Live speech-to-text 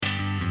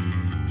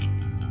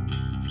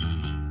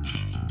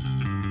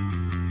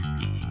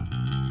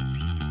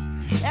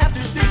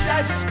since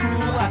I just school.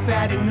 I've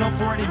had enough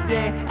for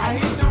today. I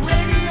hit the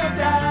radio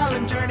dial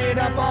and turn it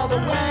up all the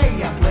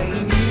way. I'm playing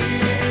UK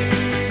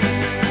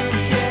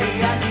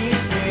Hockey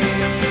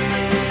Fan.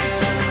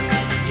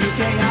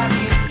 UK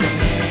Hockey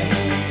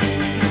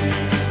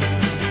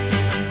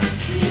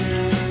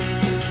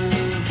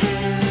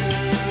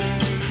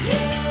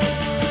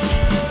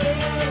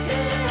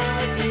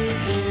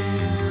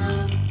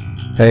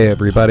Hey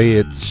everybody,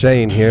 it's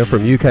Shane here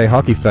from UK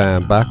Hockey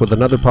Fan, back with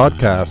another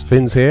podcast.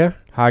 Finn's here.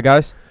 Hi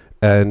guys.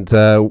 And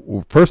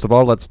first of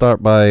all, let's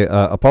start by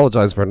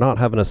apologize for not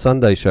having a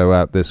Sunday show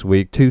out this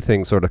week. Two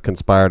things sort of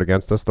conspired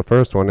against us. The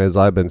first one is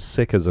I've been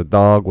sick as a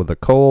dog with a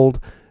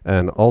cold,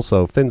 and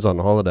also Finn's on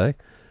holiday.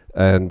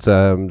 And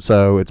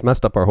so it's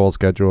messed up our whole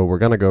schedule. We're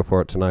going to go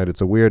for it tonight.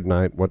 It's a weird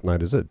night. What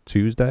night is it?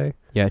 Tuesday?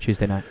 Yeah,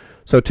 Tuesday night.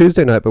 So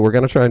Tuesday night, but we're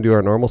going to try and do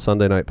our normal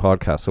Sunday night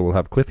podcast. So we'll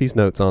have Cliffy's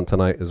notes on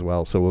tonight as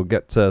well. So we'll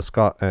get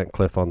Scott and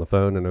Cliff on the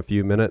phone in a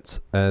few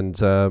minutes, and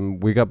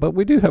we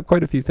do have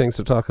quite a few things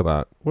to talk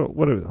about.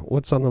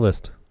 What's on the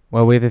list?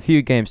 Well, we have a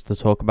few games to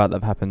talk about that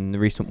have happened in the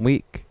recent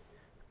week.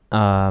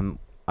 We're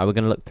going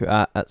to look through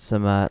at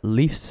some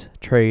Leafs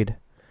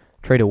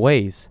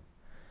tradeaways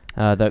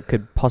that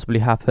could possibly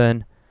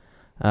happen.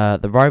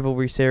 The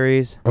rivalry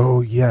series.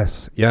 Oh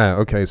yes, yeah.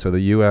 Okay, so the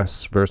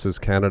U.S. versus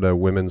Canada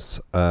women's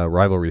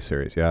rivalry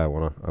series. Yeah, I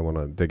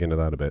wanna dig into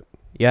that a bit.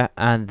 Yeah,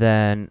 and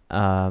then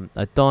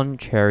a Don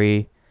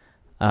Cherry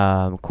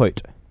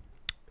quote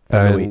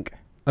for the week.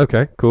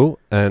 Okay, cool.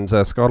 And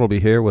Scott will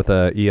be here with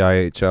a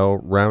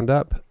EIHL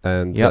roundup,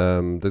 and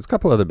there's a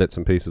couple other bits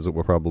and pieces that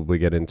we'll probably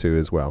get into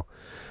as well.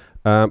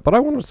 But I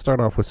wanted to start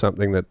off with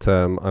something that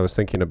I was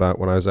thinking about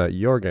when I was at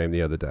your game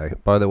the other day.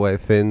 By the way,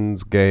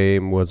 Finn's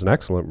game was an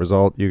excellent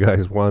result. You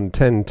guys won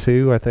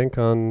 10-2, I think,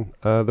 on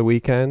the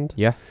weekend.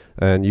 Yeah.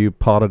 And you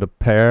potted a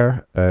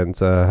pair and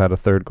had a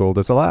third goal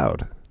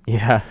disallowed.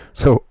 Yeah.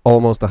 So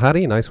almost a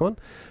Hattie, nice one.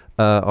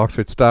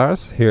 Oxford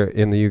Stars here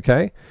in the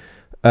UK.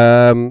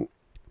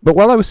 But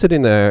while I was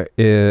sitting there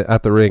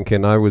at the rink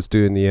and I was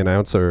doing the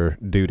announcer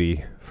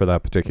duty for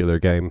that particular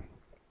game,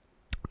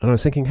 and I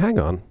was thinking, hang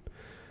on.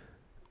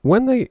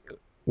 When they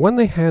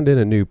hand in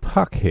a new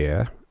puck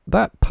here,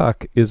 that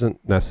puck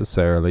isn't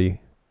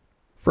necessarily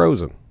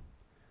frozen.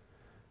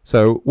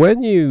 So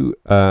when you,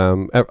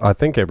 I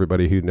think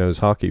everybody who knows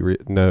hockey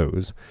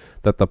knows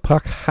that the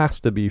puck has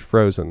to be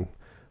frozen,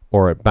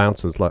 or it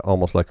bounces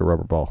almost like a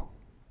rubber ball.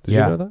 Did you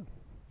know that?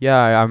 Yeah,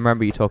 I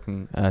remember you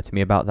talking to me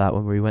about that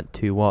when we went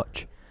to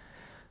watch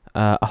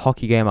a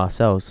hockey game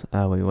ourselves.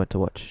 When we went to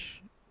watch.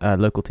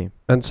 Local team.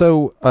 And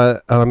so,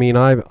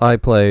 I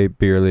play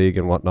beer league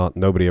and whatnot.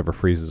 Nobody ever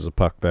freezes a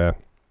puck there.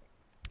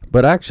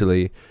 But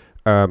actually,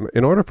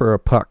 in order for a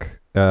puck,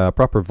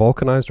 proper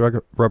vulcanized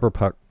rubber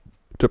puck,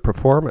 to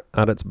perform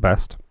at its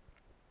best,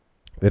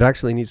 it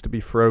actually needs to be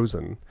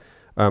frozen,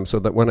 so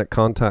that when it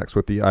contacts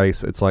with the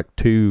ice, it's like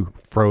two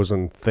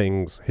frozen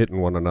things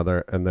hitting one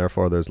another, and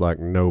therefore there's like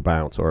no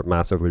bounce, or it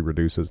massively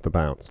reduces the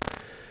bounce.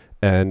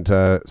 And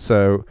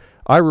so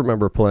I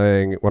remember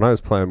when I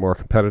was playing more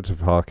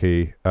competitive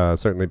hockey,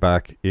 certainly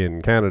back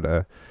in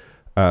Canada,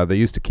 they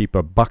used to keep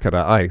a bucket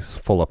of ice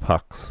full of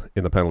pucks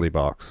in the penalty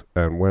box.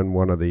 And when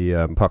one of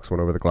the pucks went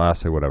over the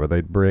glass or whatever,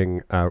 they'd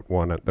bring out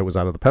one that was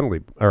out of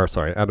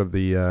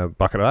the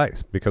bucket of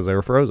ice because they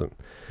were frozen.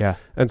 Yeah.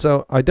 And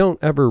so I don't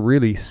ever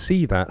really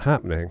see that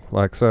happening.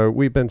 So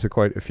we've been to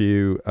quite a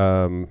few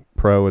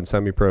pro and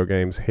semi-pro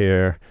games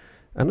here.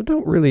 And I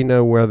don't really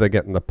know where they're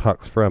getting the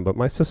pucks from, but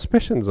my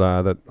suspicions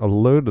are that a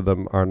load of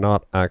them are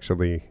not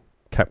actually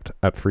kept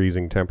at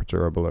freezing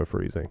temperature or below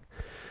freezing.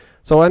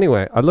 So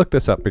anyway, I looked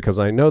this up because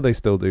I know they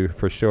still do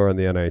for sure in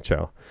the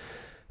NHL.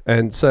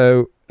 And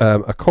so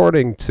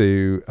according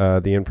to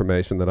the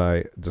information that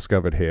I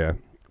discovered here,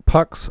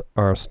 pucks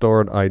are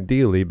stored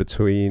ideally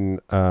between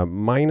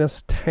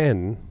minus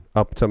 10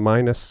 up to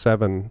minus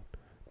 7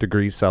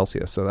 degrees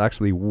Celsius. So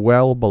actually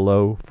well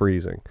below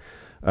freezing.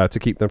 To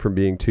keep them from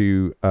being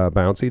too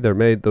bouncy.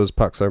 Those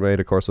pucks are made,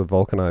 of course, of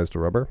vulcanized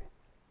rubber,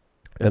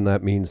 and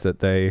that means that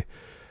they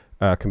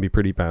can be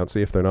pretty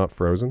bouncy if they're not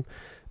frozen.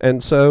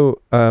 And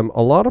so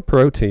a lot of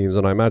pro teams,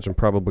 and I imagine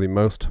probably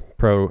most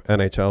pro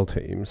NHL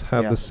teams,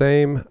 have the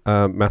same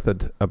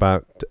method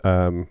about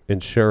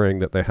ensuring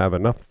that they have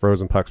enough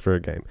frozen pucks for a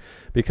game.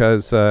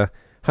 Because how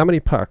many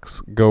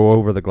pucks go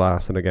over the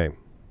glass in a game?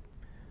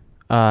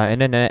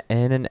 In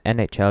an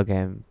NHL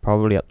game,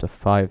 probably up to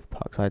 5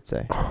 pucks, I'd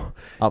say.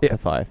 To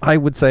 5. I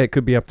would say it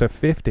could be up to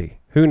 50.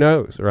 Who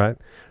knows, right?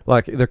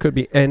 Like, there could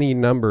be any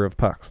number of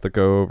pucks that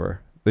go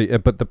over.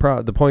 But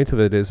the point of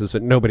it is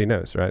that nobody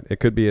knows, right?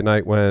 It could be a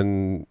night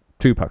when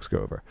 2 pucks go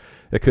over.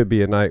 It could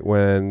be a night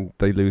when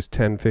they lose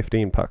 10,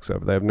 15 pucks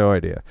over. They have no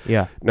idea.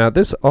 Yeah. Now,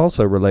 this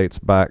also relates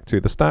back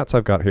to the stats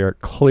I've got here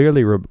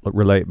clearly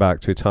relate back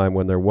to a time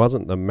when there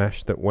wasn't the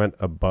mesh that went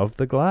above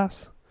the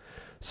glass.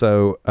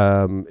 So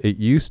it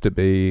used to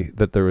be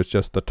that there was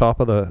just the top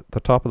of the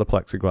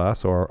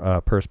plexiglass,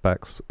 or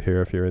perspex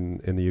here if you're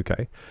in the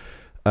UK,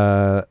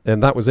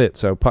 and that was it.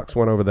 So pucks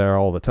went over there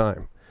all the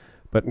time.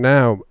 But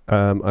now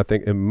I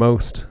think in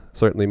most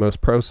certainly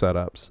most pro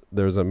setups,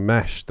 there's a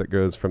mesh that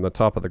goes from the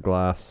top of the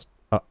glass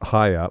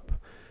high up,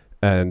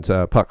 and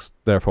pucks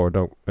therefore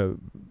don't,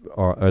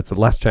 or it's a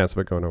less chance of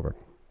it going over.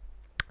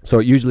 So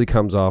it usually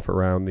comes off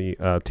around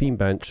the team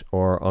bench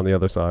or on the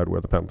other side where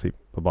the penalty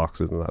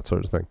box is and that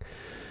sort of thing.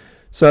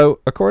 So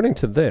according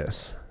to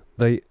this,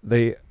 a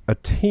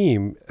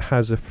team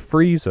has a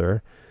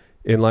freezer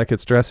in like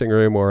its dressing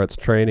room or its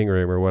training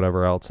room or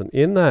whatever else, and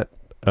in that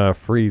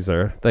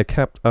freezer they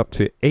kept up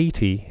to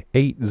 80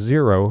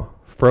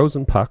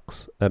 frozen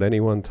pucks at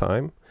any one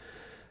time.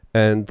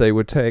 And they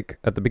would take,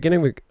 at the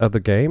beginning of the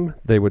game,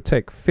 they would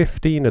take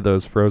 15 of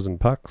those frozen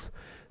pucks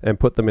and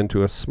put them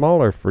into a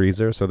smaller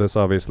freezer. So this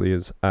obviously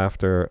is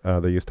after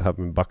they used to have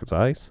them in buckets of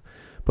ice.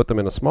 Put them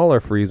in a smaller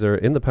freezer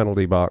in the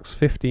penalty box,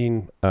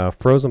 15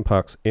 frozen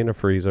pucks in a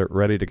freezer,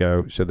 ready to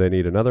go should they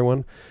need another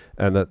one.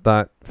 And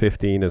that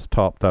 15 is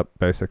topped up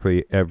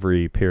basically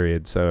every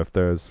period. So if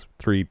there's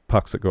 3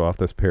 pucks that go off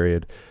this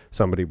period,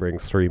 somebody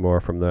brings 3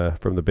 more from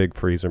the big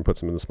freezer and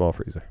puts them in the small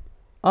freezer.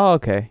 Oh,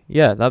 okay.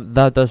 Yeah,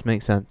 that does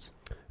make sense.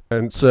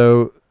 And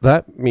so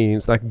that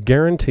means that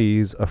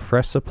guarantees a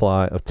fresh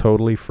supply of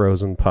totally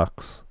frozen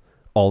pucks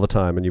all the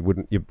time, and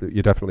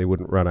you definitely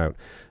wouldn't run out.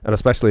 And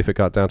especially if it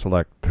got down to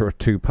like there were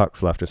 2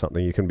 pucks left or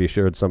something, you can be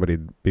assured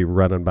somebody'd be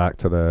running back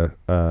to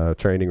the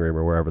training room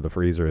or wherever the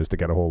freezer is to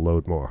get a whole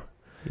load more.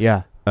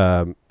 Yeah.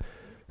 That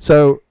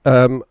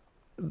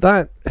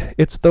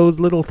it's those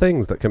little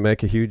things that can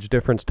make a huge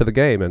difference to the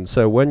game. And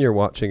so when you're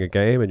watching a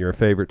game and your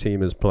favorite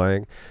team is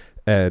playing,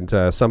 and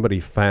somebody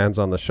fans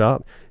on the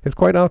shot, it's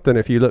quite often,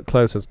 if you look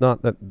close, it's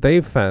not that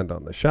they've fanned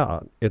on the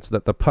shot, it's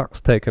that the puck's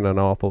taken an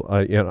awful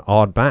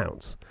odd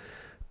bounce.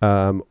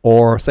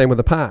 Or same with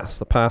the pass.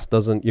 The pass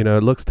doesn't,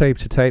 it looks tape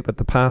to tape, but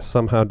the pass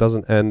somehow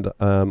doesn't end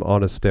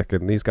on a stick.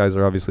 And these guys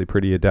are obviously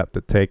pretty adept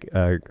at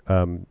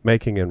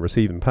making and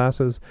receiving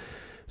passes.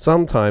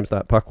 Sometimes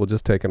that puck will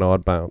just take an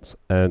odd bounce.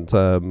 And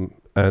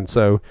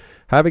so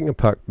having a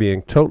puck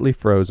being totally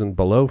frozen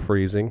below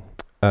freezing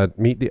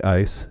meet the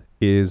ice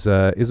is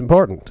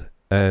important,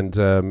 and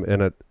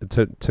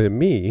to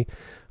me,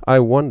 I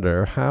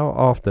wonder how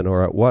often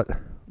or at what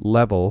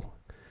level,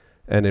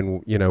 and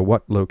in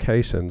what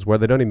locations where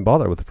they don't even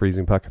bother with the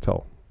freezing puck at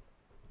all.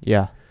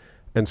 Yeah,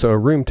 and so a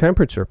room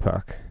temperature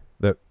puck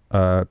that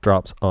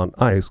drops on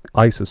ice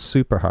is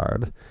super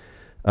hard,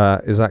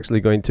 is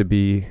actually going to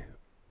be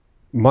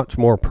much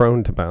more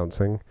prone to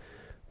bouncing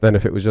than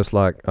if it was just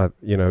like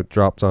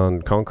dropped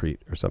on concrete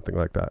or something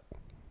like that.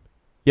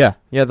 Yeah,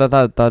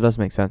 that does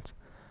make sense.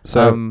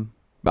 So,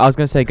 I was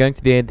going to say, going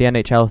to the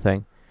NHL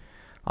thing,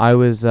 I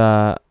was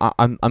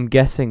I'm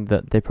guessing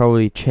that they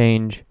probably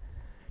change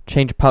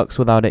pucks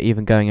without it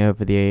even going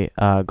over the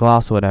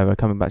glass or whatever.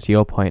 Coming back to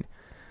your point,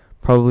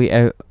 probably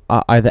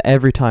either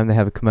every time they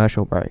have a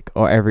commercial break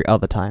or every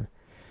other time,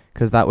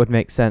 because that would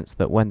make sense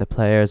that when the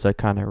players are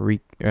kind of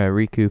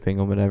recouping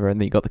or whatever,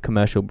 and then you got the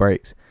commercial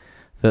breaks,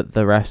 that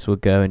the refs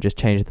would go and just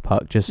change the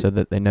puck just so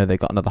that they know they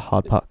got another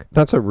hard puck.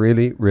 That's a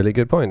really, really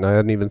good point. I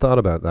hadn't even thought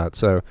about that.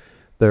 So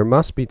there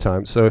must be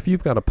times. So if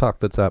you've got a puck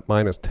that's at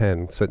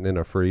 -10 sitting in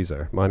a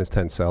freezer,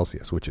 -10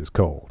 Celsius, which is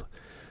cold,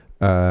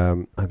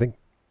 I think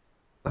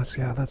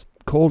that's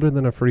colder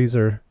than a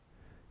freezer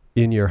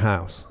in your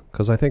house,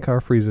 because I think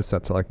our freezer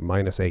set to like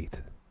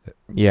 -8.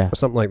 Yeah. Or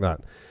something like that.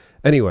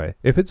 Anyway,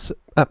 if it's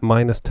at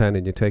 -10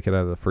 and you take it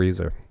out of the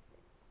freezer,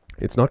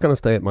 it's not going to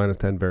stay at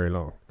 -10 very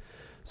long.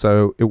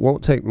 So it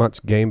won't take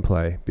much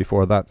gameplay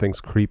before that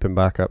thing's creeping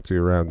back up to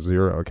around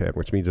 0 again,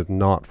 which means it's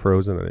not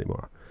frozen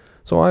anymore.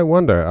 So I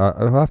wonder,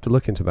 I'll have to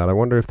look into that. I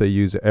wonder if they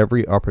use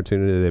every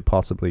opportunity they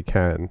possibly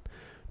can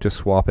to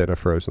swap in a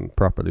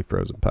properly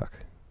frozen puck.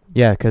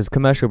 Yeah, because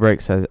commercial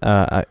breaks,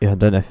 I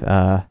don't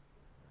know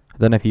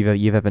if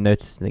you've ever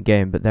noticed in the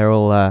game, but they're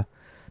all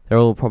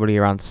probably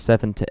around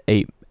 7 to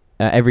 8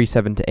 every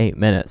 7 to 8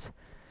 minutes,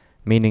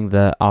 meaning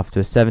that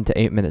after 7 to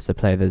 8 minutes of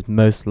play, there's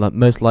most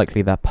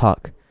likely that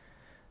puck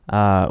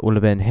will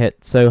have been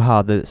hit so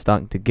hard that it's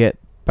starting to get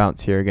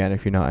bouncier again,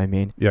 if you know what I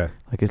mean. Yeah.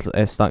 Like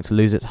it's starting to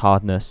lose its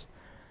hardness.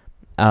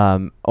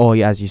 Or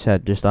yeah, as you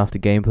said, just after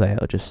gameplay,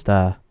 it'll just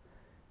start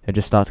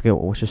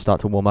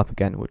to warm up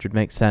again, which would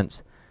make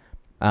sense.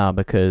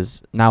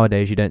 Because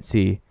nowadays you don't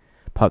see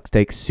pucks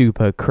take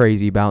super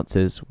crazy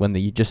bounces when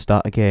you just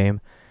start a game,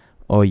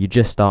 or you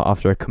just start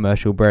after a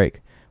commercial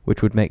break,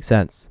 which would make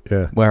sense.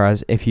 Yeah.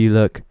 Whereas if you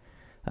look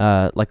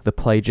like the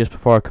play just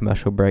before a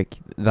commercial break,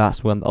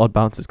 that's when the odd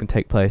bounces can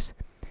take place,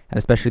 and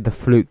especially the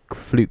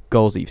fluke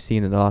goals that you've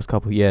seen in the last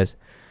couple of years,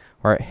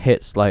 where it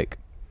hits like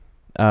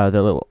the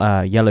little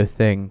yellow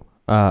thing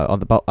at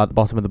the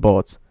bottom of the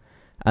boards,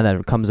 and then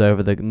it comes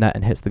over the net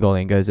and hits the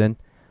goalie and goes in.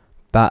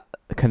 That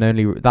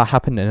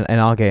happened in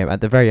our game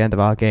at the very end of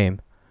our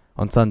game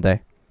on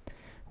Sunday,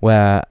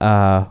 where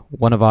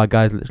one of our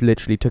guys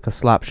literally took a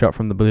slap shot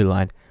from the blue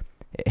line.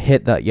 It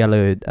hit that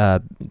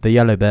the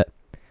yellow bit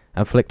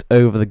and flicked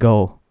over the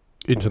goal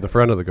into the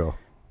front of the goal.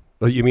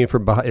 Oh, you mean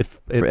from behind?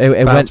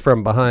 It went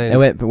from behind. It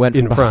went from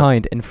behind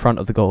front. in front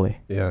of the goalie.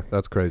 Yeah,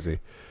 that's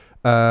crazy.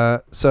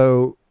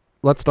 So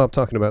let's stop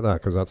talking about that,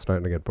 because that's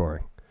starting to get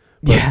boring.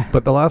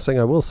 But the last thing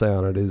I will say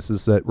on it is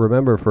that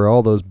remember, for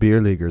all those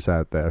beer leaguers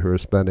out there who are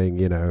spending,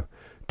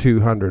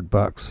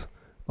 $200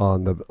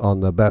 on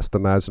the best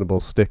imaginable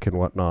stick and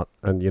whatnot,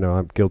 and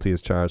I'm guilty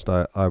as charged.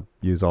 I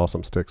use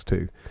awesome sticks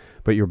too,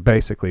 but you're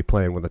basically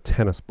playing with a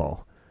tennis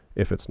ball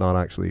if it's not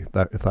actually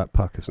if that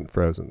puck isn't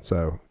frozen.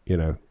 So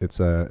it's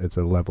a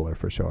leveler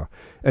for sure.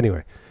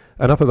 Anyway,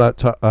 enough about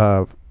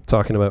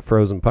talking about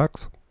frozen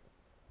pucks.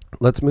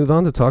 Let's move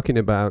on to talking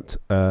about.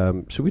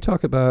 Should we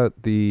talk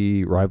about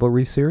the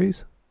rivalry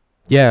series?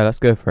 Yeah, let's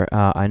go for it.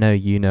 I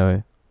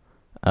know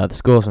the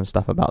scores and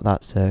stuff about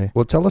that. So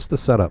Well, tell us the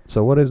setup.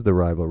 So, what is the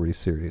rivalry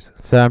series?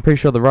 So I'm pretty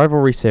sure the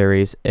rivalry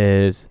series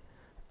is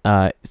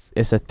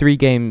it's a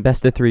 3-game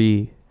best of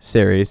 3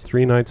 series.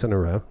 3 nights in a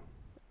row.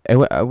 I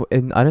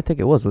don't think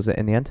it was it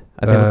in the end?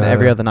 I think it was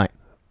every other night.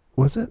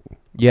 Was it?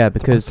 Yeah,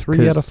 because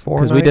 3 out of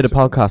 4 we did a nights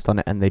or podcast on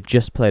it and they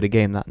just played a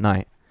game that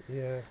night.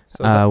 Yeah.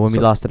 When we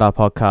last did our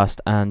podcast,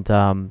 and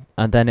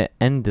then it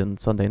ended on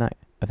Sunday night,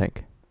 I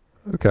think.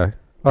 Okay.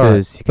 All right.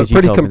 Because But you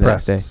pretty told me the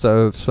next compressed.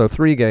 day. So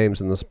 3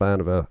 games in the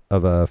span of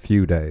a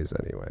few days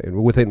anyway,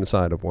 within the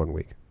side of 1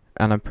 week.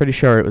 And I'm pretty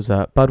sure it was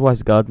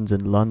Budweiser Gardens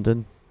in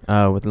London,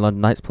 with the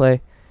London Knights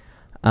play,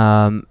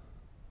 and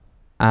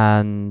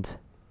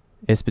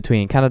it's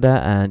between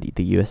Canada and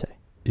the USA.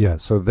 Yeah.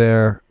 So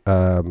they're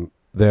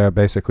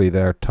basically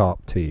their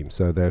top team.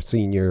 So their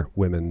senior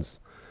women's,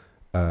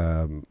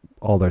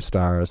 all their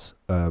stars,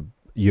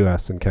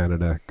 US and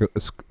Canada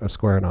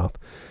squaring off.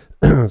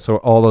 So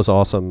all those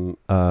awesome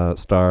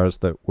stars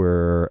that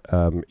were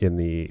in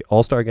the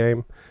All-Star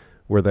game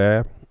were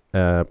there,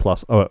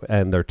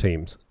 and their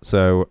teams.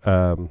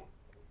 So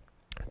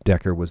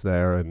Decker was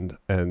there, and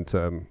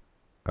Kendall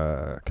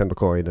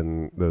Coyne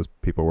and those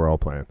people were all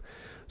playing.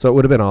 So it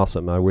would have been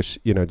awesome. I wish,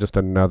 just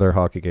another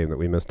hockey game that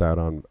we missed out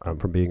on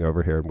from being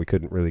over here, and we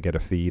couldn't really get a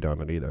feed on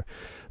it either.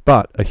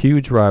 But a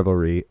huge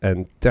rivalry,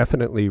 and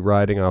definitely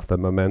riding off the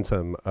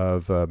momentum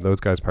of those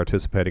guys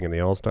participating in the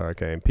All-Star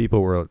game.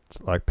 People were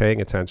paying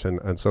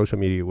attention, and social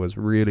media was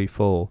really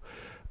full,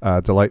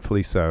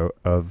 delightfully so,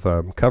 of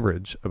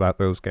coverage about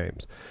those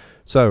games.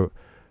 So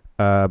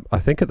I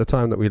think at the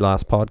time that we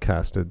last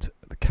podcasted,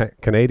 the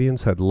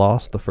Canadians had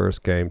lost the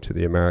first game to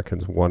the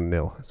Americans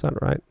 1-0. Is that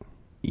right?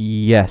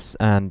 Yes,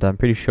 and I'm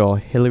pretty sure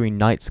Hillary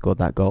Knight scored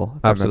that goal.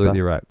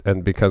 Absolutely right.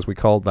 And because we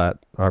called our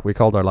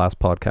last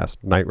podcast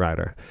Knight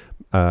Rider,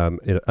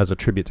 as a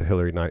tribute to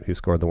Hillary Knight, who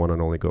scored the one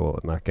and only goal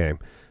in that game.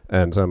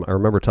 And I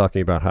remember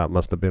talking about how it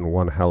must have been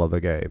one hell of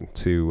a game.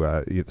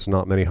 It's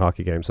not many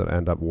hockey games that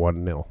end up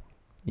 1-0.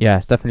 Yeah,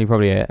 it's definitely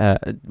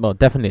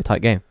definitely a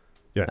tight game.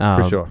 Yeah,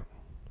 for sure.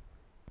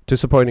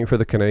 Disappointing for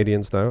the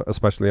Canadians though,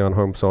 especially on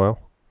home soil.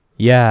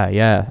 Yeah.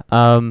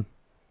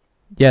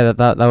 Yeah,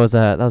 that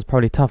was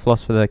probably a tough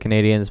loss for the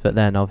Canadians, but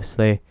then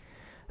obviously,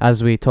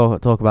 as we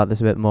talk about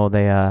this a bit more,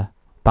 they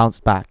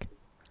bounced back.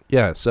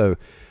 Yeah, so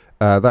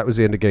that was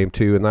the end of game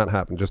 2, and that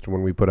happened just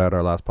when we put out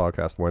our last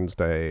podcast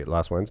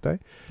last Wednesday.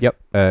 Yep.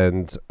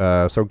 And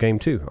so game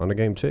 2. So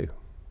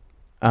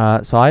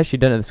I actually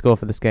don't know the score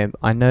for this game.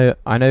 I know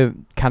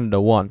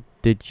Canada won.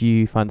 Did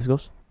you find the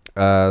scores?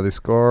 The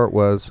score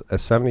was a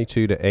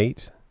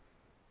 72-8.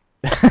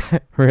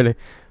 Really?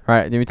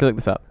 Right, you need me to look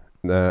this up.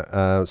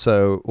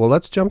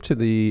 Let's jump to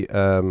the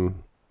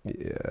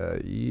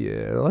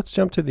let's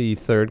jump to the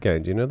third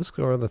game. Do you know the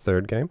score of the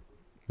third game?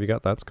 Have you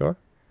got that score?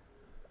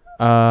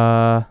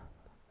 I'm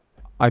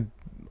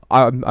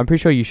pretty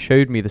sure you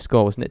showed me the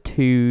score. Wasn't it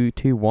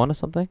 2-1 or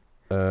something?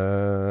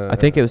 I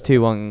think it was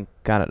 2-1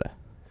 Canada.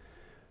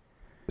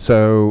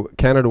 So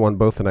Canada won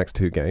both the next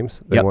 2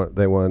 games. They Yep.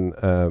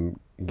 won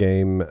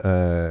game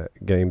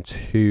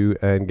 2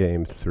 and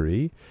game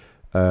 3.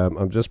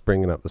 I'm just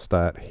bringing up the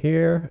stat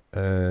here,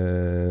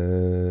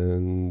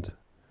 and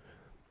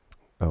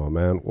oh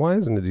man, why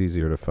isn't it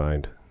easier to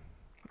find?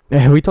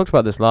 Yeah, we talked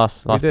about this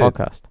last We did.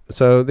 podcast.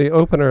 So the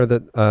opener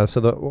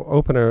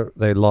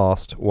they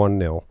lost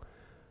 1-0,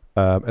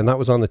 and that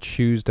was on the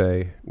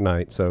Tuesday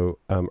night. So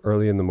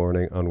early in the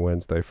morning on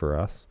Wednesday for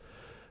us,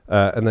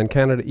 and then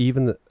Canada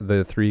evened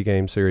the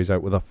 3-game series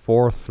out with a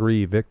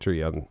 4-3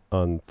 victory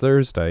on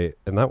Thursday,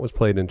 and that was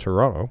played in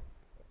Toronto.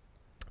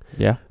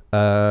 Yeah.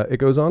 It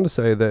goes on to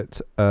say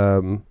that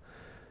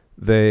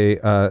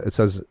it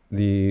says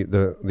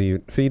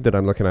the feed that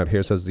I'm looking at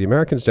here says the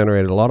Americans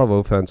generated a lot of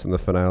offense in the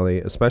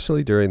finale,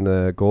 especially during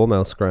the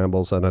goalmouth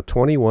scrambles and a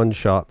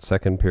 21-shot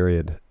second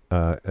period.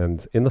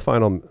 And in the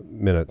final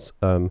minutes,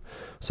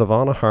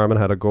 Savannah Harmon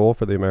had a goal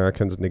for the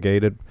Americans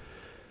negated,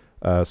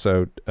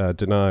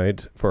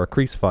 denied for a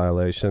crease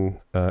violation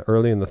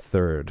early in the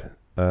third.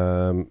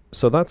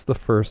 So that's the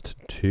first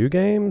 2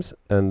 games,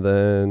 and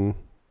then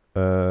I'm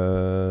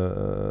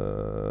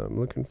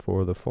looking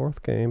for the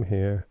 4th game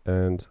here,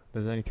 and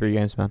There's only 3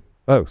 games, man.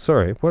 oh,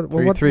 sorry. What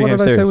Three did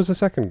game I say series. was the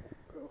second?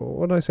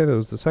 What did I say that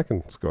was the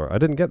second score? I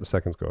didn't get the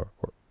second score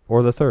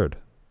or the third.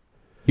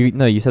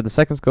 You said the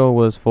second score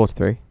was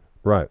 4-3.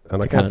 Right,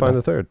 and To I can't Canada. find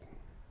the third.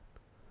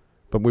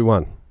 But we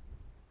won.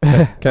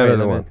 Wait, Canada let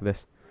me won. look at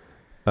this.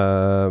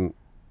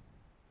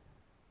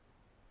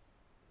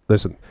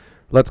 Listen,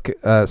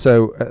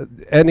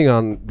 Ending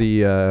on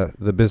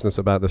the business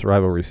about this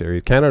rivalry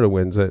series, Canada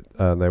wins it.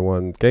 They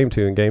won game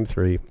 2 and game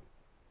 3,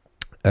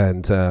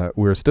 and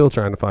we're still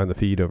trying to find the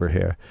feed over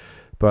here.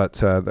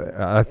 But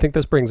I think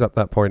this brings up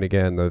that point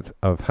again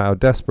of how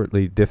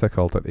desperately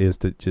difficult it is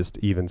to just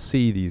even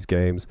see these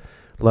games,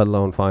 let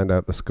alone find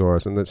out the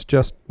scores, and it's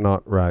just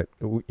not right.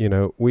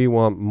 We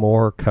want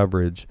more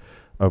coverage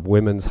of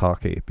women's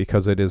hockey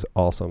because it is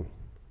awesome.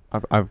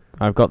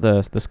 I've got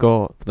the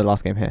score for the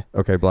last game here.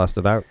 Okay, blast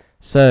it out.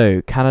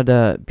 So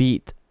Canada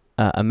beat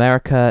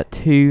America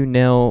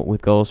 2-0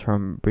 with goals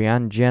from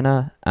Brianne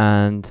Jenner,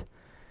 and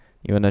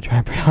you want to try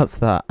and pronounce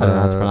that? I don't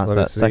know how to pronounce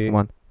that second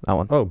one. That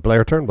one. Oh,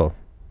 Blair Turnbull.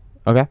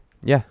 Okay.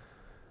 Yeah.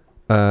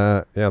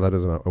 Yeah, that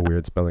is a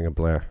weird spelling of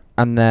Blair.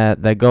 And their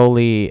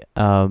goalie,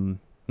 again,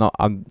 don't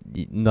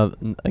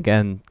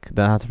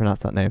know how to pronounce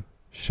that name.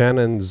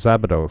 Shannon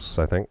Zabados,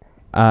 I think.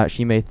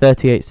 She made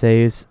 38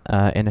 saves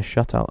in a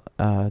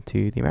shutout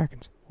to the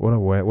Americans.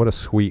 What a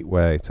sweet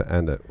way to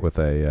end it with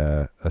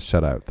a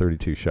shutout,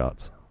 32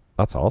 shots.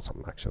 That's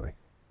awesome, actually.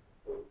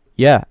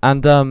 Yeah,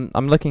 and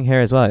I'm looking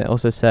here as well. It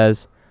also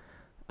says,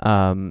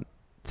 so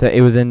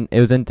it was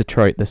in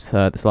Detroit this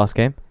last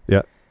game.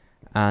 Yeah.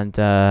 And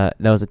there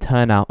was a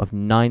turnout of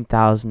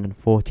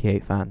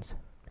 9,048 fans.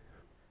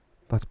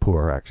 That's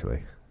poor,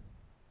 actually.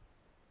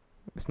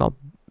 It's not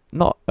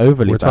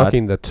overly bad. We're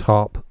talking the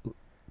top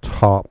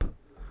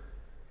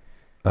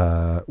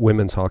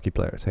women's hockey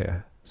players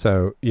here.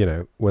 So,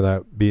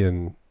 without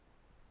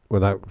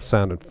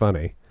sounding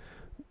funny,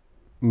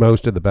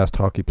 most of the best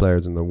hockey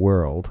players in the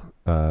world,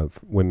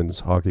 women's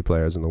hockey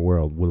players in the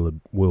world,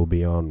 will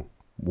be on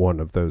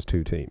one of those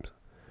two teams.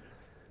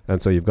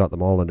 And so you've got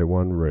them all under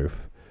one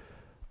roof.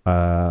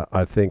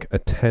 I think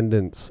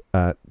attendance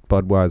at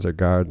Budweiser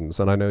Gardens,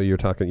 and I know you're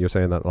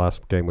saying that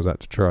last game was at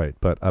Detroit,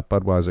 but at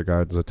Budweiser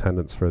Gardens,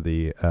 attendance for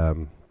the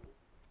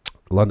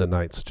London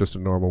Knights, just a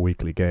normal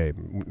weekly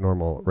game,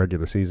 normal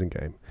regular season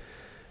game,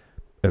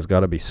 has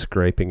got to be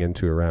scraping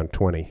into around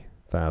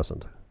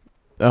 20,000.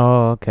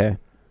 Oh, okay.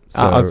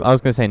 So I was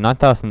gonna say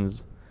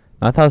 9,000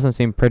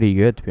 seemed pretty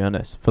good, to be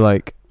honest.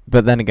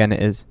 But then again, it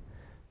is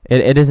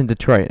in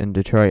Detroit. In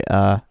Detroit,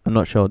 I'm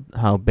not sure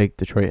how big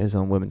Detroit is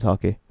on women's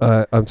hockey.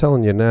 I'm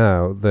telling you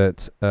now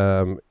that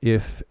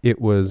if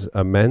it was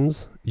a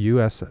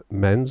U.S.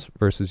 men's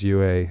versus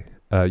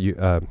what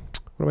am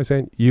I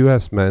saying?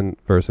 U.S. men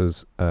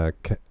versus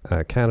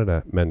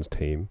Canada men's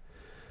team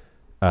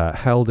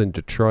held in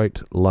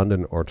Detroit,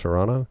 London, or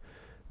Toronto,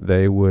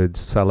 they would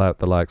sell out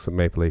the likes of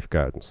Maple Leaf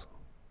Gardens.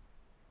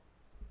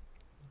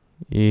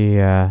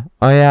 Yeah.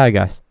 Oh yeah, I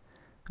guess.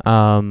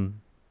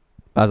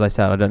 As I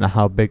said, I don't know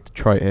how big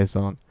Detroit is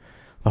on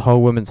the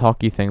whole women's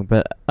hockey thing,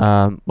 but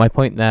my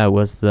point there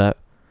was that,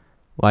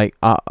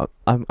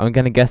 I'm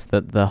gonna guess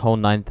that the whole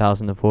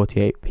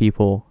 9,048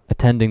 people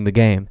attending the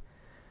game,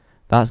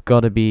 that's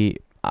got to be.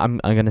 I'm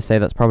gonna say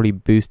that's probably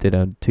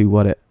boosted to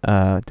what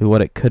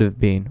it could have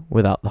been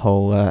without the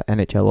whole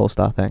NHL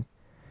All-Star thing.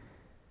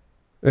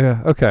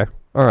 Yeah. Okay.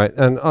 All right.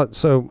 And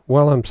so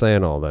while I'm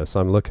saying all this,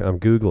 I'm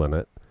Googling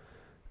it,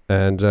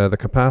 and the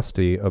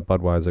capacity of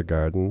Budweiser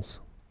Gardens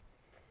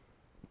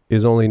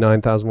is only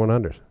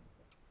 9,100.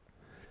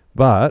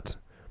 But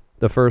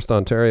the First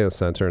Ontario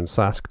Centre and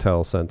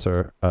SaskTel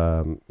Centre,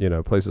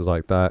 places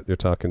like that, you're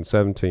talking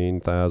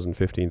 17,000,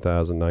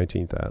 15,000,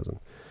 19,000.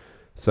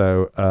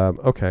 So,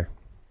 okay,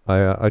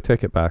 I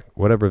take it back.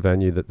 Whatever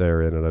venue that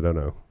they're in, and I don't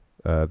know,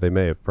 they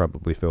may have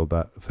probably filled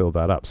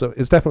that up. So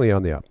it's definitely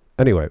on the up.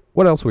 Anyway,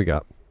 what else we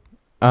got?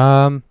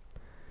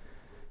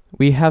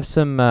 We have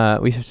some.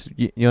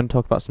 You want to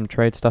talk about some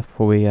trade stuff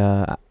before we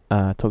talk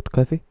to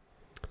Cliffy?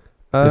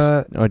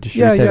 Or should we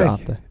save it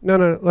after?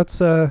 No. Let's.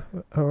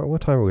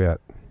 What time are we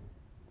at?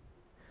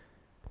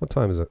 What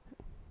time is it?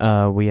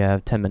 We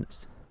have 10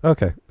 minutes.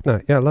 Okay.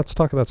 No. Yeah. Let's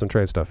talk about some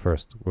trade stuff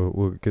first.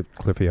 We'll get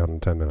Cliffy on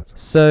in 10 minutes.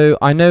 So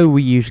I know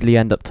we usually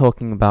end up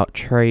talking about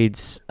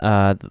trades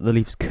that the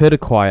Leafs could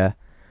acquire,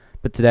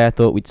 but today I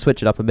thought we'd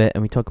switch it up a bit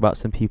and we talk about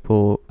some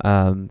people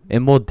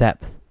in more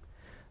depth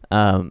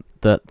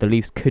that the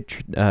Leafs could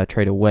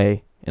trade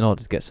away in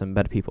order to get some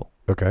better people.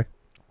 Okay.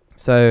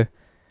 So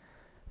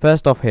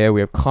first off here, we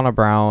have Connor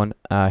Brown.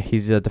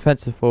 He's a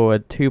defensive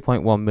forward,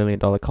 $2.1 million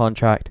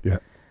contract. Yeah.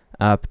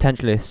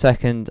 Potentially a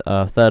second,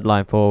 third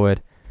line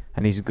forward,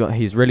 and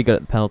he's really good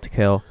at the penalty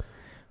kill,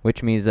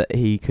 which means that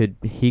he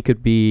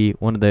could be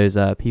one of those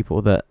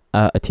people that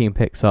a team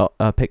picks up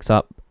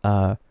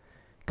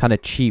kind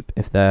of cheap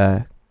if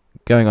they're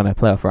going on a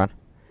playoff run.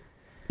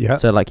 Yeah.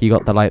 So you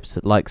got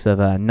the likes of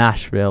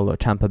Nashville or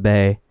Tampa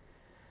Bay,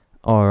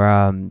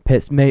 or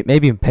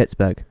maybe in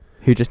Pittsburgh,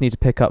 who just need to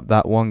pick up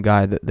that one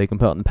guy that they can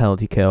put on the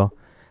penalty kill.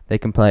 They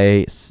can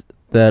play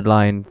third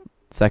line,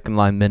 second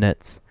line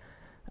minutes,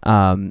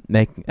 and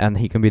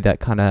he can be that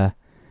kind of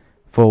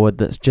forward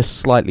that's just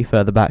slightly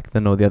further back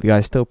than all the other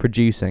guys, still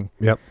producing.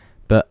 Yep.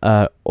 But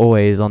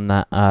always on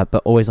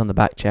the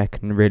back check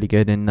and really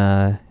good in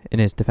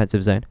his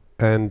defensive zone.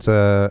 And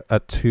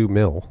at $2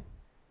 million,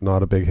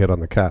 not a big hit on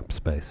the cap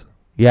space.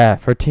 Yeah,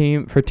 for a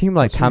team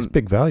like Tampa,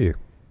 big value.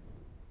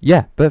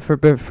 Yeah, but for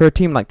a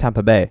team like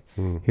Tampa Bay,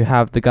 Mm. who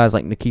have the guys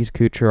like Nikita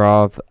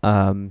Kucherov,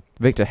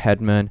 Victor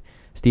Hedman,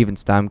 Steven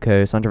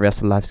Stamkos, Andrei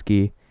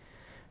Vasilevsky,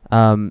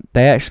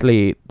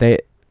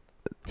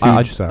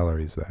 Huge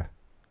salaries there.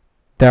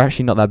 they're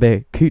actually not that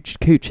big.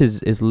 Kuch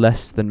is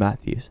less than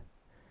Matthews.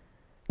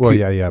 Well, Ku-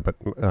 yeah, but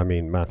I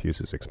mean, Matthews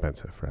is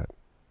expensive, right?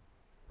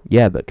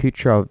 Yeah, but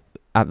Kucherov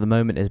at the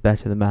moment is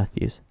better than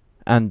Matthews.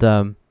 And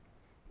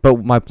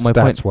but my point.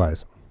 Stats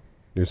wise,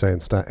 you're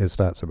saying his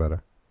stats are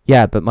better.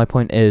 Yeah, but my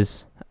point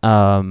is,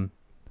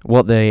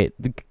 what the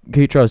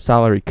Kucherov's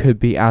salary could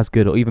be as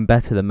good or even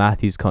better than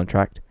Matthews'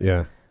 contract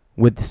Yeah.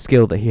 with the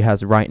skill that he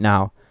has right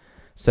now.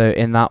 So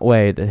in that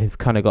way, they've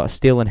kind of got a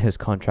steal in his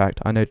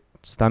contract. I know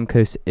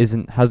Stamkos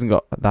hasn't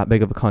got that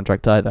big of a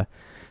contract either.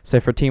 So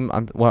for a team,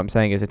 what I'm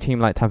saying is a team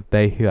like Tampa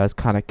Bay who has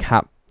kind of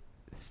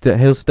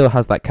he still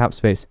has that cap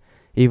space,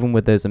 even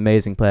with those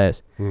amazing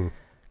players. Mm.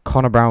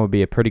 Connor Brown would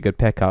be a pretty good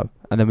pickup,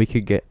 and then we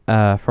could get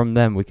from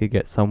them we could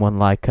get someone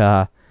like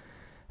Ryan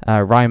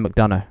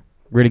McDonough,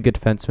 really good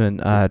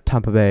defenseman.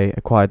 Tampa Bay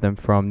acquired them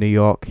from New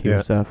York. He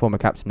was a former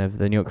captain of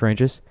the New York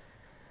Rangers.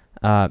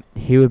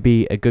 He would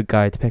be a good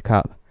guy to pick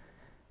up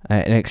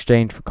in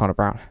exchange for Connor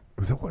Brown.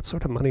 So what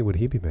sort of money would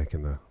he be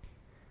making though?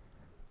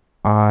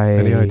 Any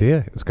Any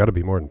idea? It's got to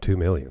be more than $2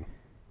 million.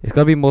 It's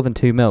got to be more than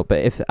 $2 million. But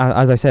if,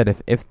 as I said,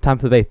 if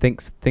Tampa Bay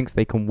thinks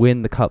they can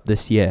win the cup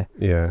this year,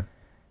 Yeah.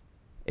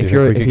 if you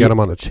you're think we could get him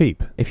on the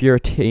cheap. if you're a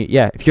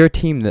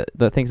team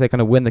that thinks they're going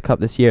to win the cup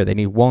this year, they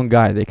need one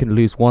guy. They can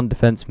lose one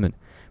defenseman,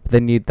 but they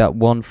need that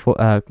one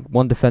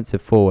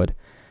defensive forward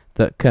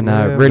that can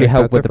really make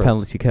help that with the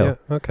difference. penalty kill.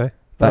 Yeah, okay.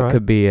 That Alright.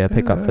 could be a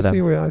pickup for them.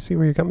 I see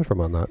where you're coming from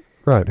on that.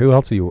 Right. Who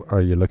else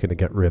are you looking to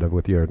get rid of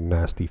with your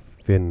nasty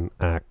Finn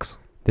axe?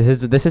 This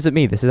isn't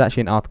me. This is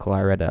actually an article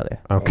I read earlier.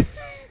 Okay.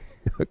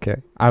 Okay.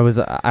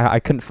 I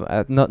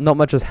couldn't not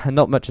much has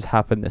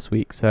happened this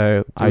week,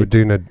 so You were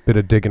doing a bit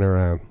of digging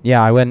around.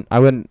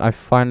 I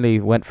finally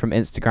went from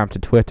Instagram to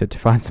Twitter to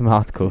find some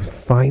articles.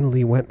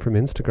 Finally went from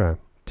Instagram.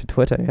 To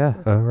Twitter, yeah.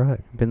 All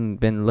right.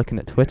 Been looking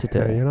at Twitter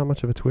Yeah, today. you're not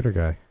much of a Twitter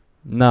guy.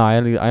 No, I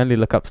only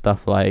look up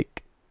stuff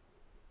like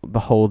the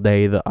whole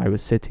day that I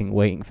was sitting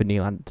waiting for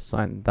Nylander to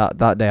sign.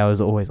 That day I was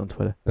always on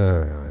Twitter.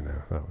 Oh, I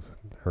know. That was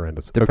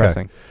horrendous.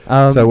 Depressing.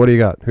 Okay. So what do you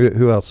got?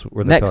 Who else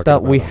were they Next talking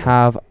up, we about on that?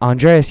 have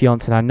Andreas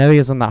Johnsson. I know he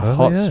was on that Oh,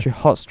 hot yeah.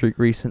 hot streak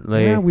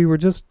recently. Yeah, we were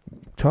just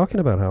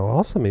talking about how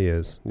awesome he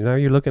is. Now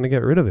you're looking to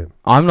get rid of him.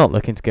 I'm not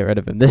looking to get rid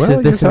of him. This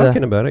you're is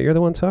talking about it. You're the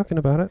one talking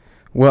about it.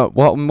 Well,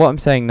 what I'm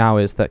saying now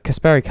is that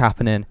Kasperi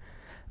Kapanen,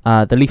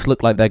 the Leafs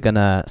look like they're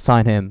gonna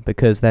sign him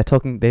because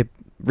they've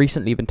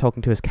recently been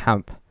talking to his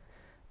camp,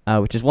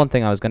 which is one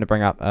thing I was going to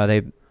bring up.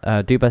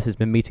 Dubas has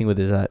been meeting with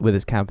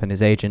his camp and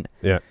his agent,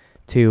 Yeah.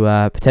 to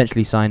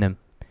potentially sign him,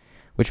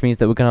 which means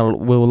that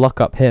we'll lock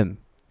up him,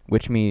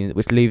 which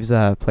leaves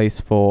a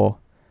place for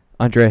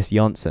Andreas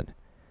Johnsson,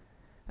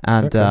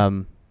 and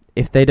Okay.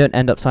 if they don't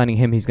end up signing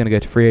him, he's going to go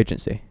to free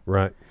agency.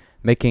 Right.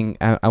 Making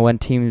when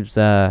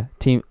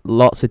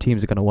lots of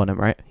teams are going to want him,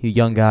 right? He's a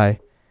young guy,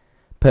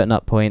 putting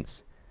up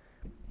points.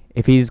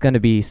 If he's going to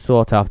be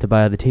sought after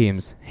by other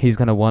teams, he's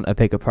going to want a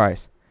bigger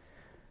price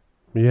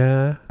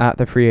Yeah. at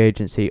the free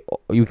agency.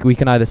 We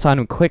can either sign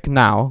him quick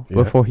now Yeah.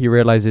 before he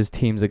realizes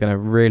teams are going to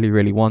really,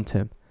 really want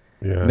him,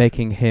 Yeah.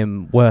 making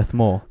him worth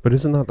more. But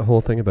isn't that the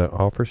whole thing about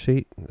offer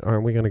sheet?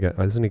 Isn't he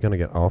going to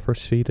get offer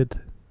sheeted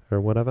or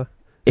whatever?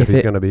 If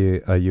he's going to be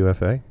a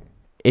UFA?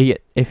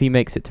 If he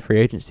makes it to free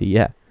agency,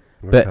 yeah.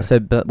 Okay.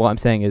 But what I'm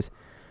saying is,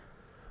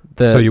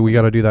 we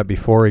got to do that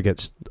before he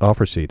gets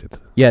offer sheeted.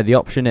 yeah, the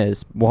option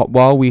is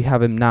while we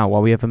have him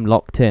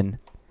locked in,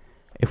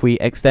 if we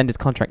extend his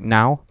contract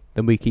now,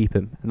 then we keep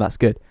him, and that's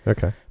good.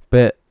 Okay.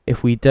 But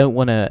if we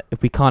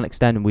can't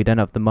extend him, we don't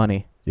have the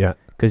money. Yeah.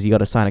 Because you got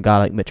to sign a guy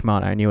like Mitch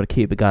Marner, and you want to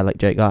keep a guy like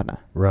Jake Gardner.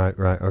 Right.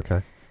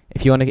 Okay.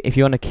 If you want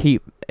to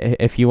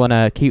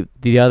keep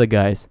the other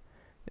guys,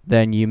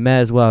 then you may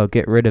as well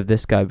get rid of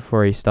this guy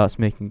before he starts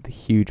making the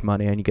huge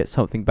money, and you get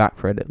something back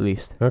for it at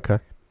least. Okay.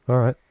 All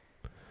right.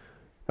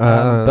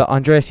 But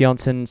Andreas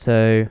Johnsson,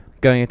 so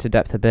going into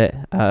depth a bit,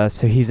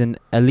 so he's an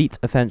elite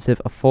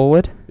offensive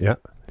forward, Yeah,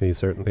 he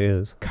certainly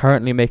is.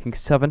 currently making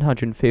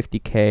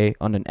 $750K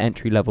on an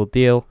entry-level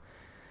deal,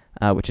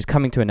 which is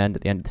coming to an end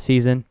at the end of the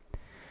season,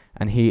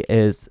 and he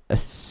is a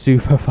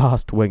super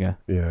fast winger.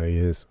 Yeah, he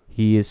is.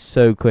 He is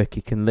so quick.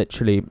 He can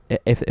literally,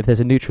 if there's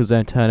a neutral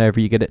zone turnover,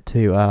 you get it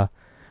to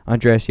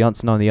Andreas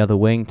Johnsson on the other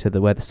wing to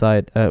where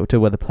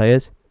the play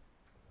is.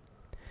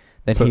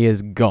 Then So- he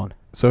is gone.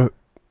 So,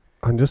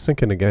 I'm just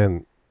thinking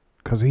again,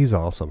 because he's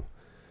awesome.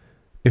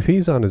 If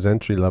he's on his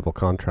entry-level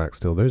contract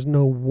still, there's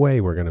no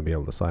way we're going to be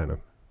able to sign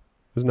him.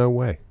 There's no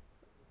way.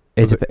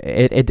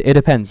 It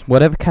depends.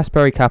 Whatever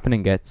Kasperi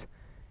Kapanen gets,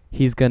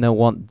 he's gonna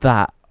want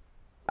that,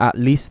 at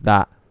least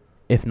that,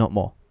 if not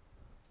more.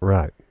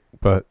 Right.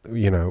 But,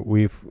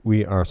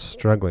 we are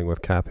struggling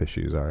with cap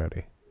issues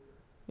already.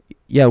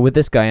 Yeah, with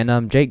this guy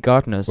and Jake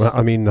Gardner's. Well,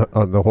 I mean,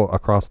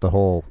 across the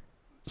whole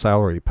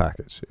salary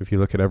package. If you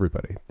look at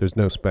everybody, there's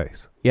no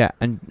space. Yeah,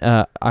 and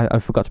I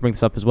forgot to bring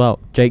this up as well.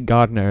 Jake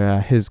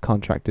Gardner, his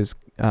contract is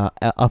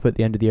up at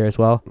the end of the year as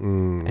well,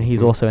 and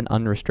he's also an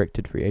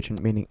unrestricted free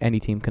agent, meaning any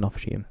team can offer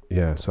him.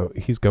 Yeah, so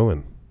he's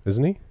going,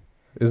 isn't he?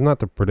 Isn't that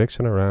the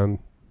prediction around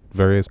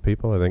various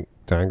people? I think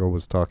Dangle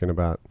was talking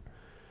about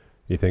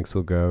he thinks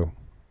he'll go.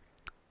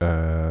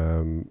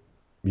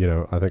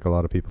 I think a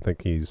lot of people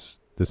think this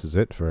is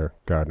it for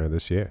Gardner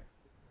this year.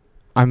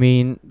 I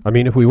mean,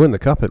 if we win the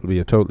cup, it'll be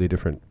a totally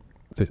different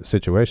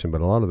situation,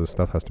 but a lot of this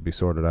stuff has to be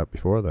sorted out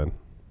before then.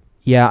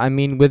 Yeah, I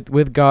mean,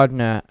 with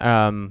Gardner,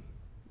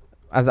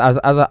 as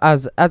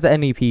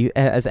any of these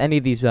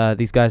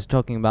guys are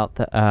talking about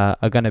that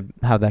are going to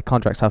have their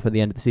contracts up at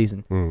the end of the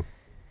season.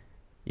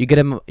 You get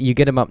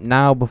him up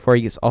now before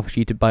he gets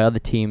off-sheeted by other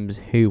teams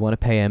who want to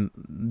pay him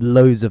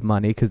loads of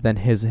money, because then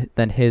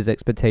his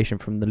expectation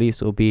from the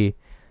Leafs will be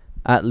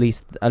at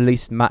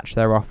least match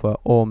their offer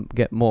or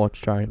get more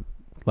to try and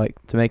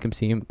to make him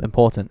seem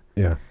important.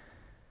 Yeah.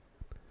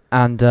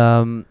 And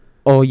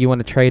or you want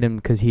to trade him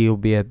because he'll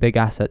be a big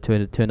asset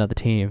to another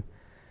team,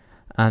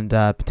 and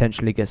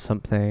potentially get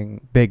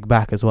something big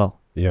back as well.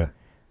 Yeah.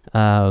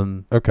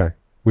 Okay.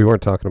 We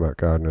weren't talking about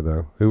Gardner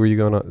though. Who were you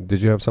going on?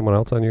 Did you have someone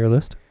else on your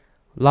list?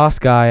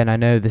 Last guy, and I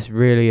know this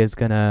really is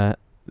gonna.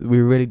 We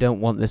really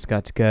don't want this guy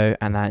to go,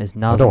 and that is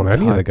Nazem. I don't want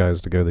any of the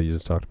guys to go that you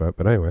just talked about,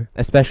 but anyway.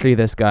 Especially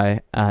this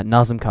guy,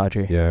 Nazem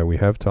Kadri. Yeah, we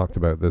have talked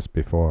about this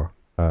before.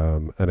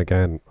 And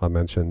again, I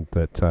mentioned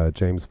that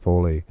James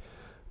Foley,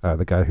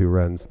 the guy who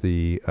runs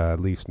the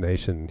Leafs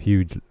Nation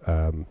huge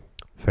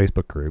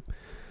Facebook group,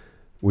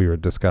 we were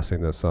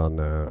discussing this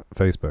on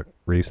Facebook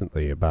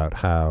recently about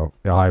how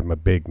I'm a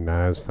big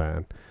Naz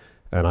fan,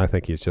 and I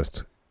think he's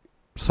just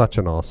such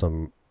an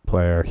awesome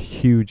player,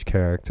 huge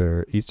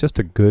character. He's just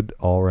a good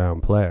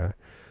all-round player,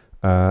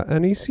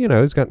 and he's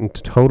gotten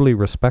totally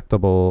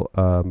respectable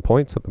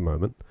points at the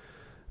moment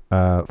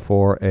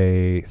for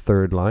a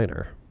third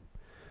liner.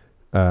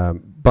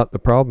 But the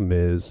problem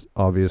is,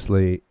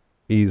 obviously,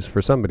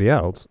 for somebody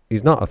else,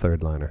 he's not a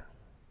third liner.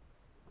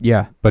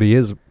 Yeah, but he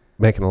is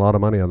making a lot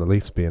of money on the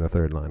Leafs being a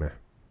third liner.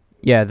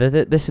 Yeah,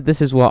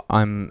 this is what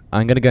I'm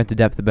going to go into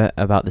depth a bit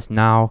about this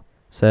now.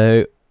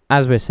 So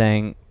as we're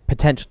saying,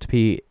 potential to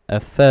be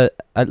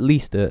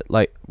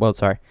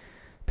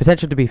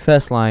potential to be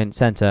first line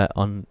center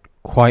on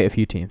quite a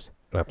few teams.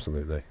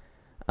 Absolutely.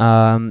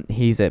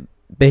 He's a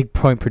big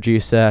point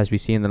producer, as we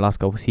see in the last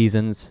couple of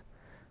seasons.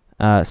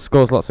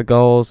 Scores lots of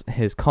goals.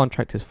 His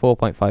contract is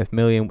 $4.5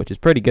 million, which is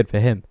pretty good for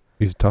him.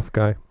 He's a tough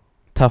guy.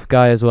 Tough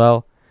guy as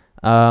well.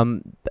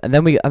 And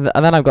then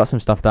I've got some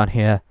stuff down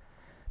here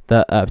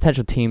that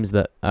potential teams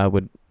that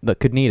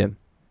could need him.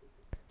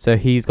 So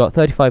he's got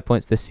 35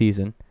 points this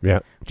season.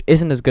 Yeah, which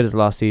isn't as good as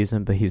last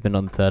season, but he's been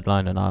on the third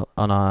line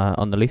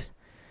on the Leafs.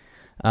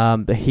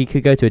 But he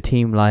could go to a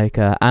team like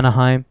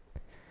Anaheim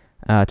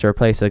to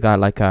replace a guy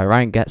like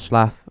Ryan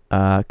Getzlaf,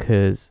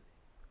 because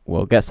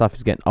Getzlaf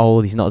is getting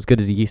old. He's not as good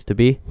as he used to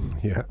be.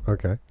 Yeah,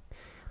 okay.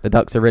 The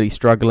Ducks are really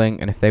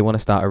struggling, and if they want to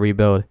start a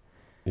rebuild,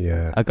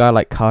 a guy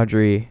like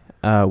Kadri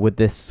with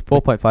this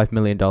 $4.5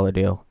 million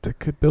deal, they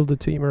could build a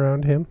team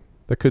around him.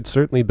 They could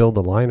certainly build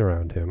a line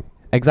around him.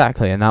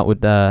 Exactly, and that would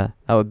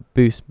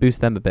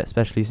boost them a bit,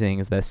 especially seeing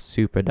as they're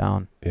super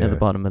down at the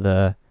bottom of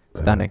the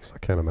standings. I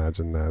can't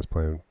imagine Naz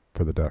playing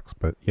for the Ducks,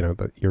 but you're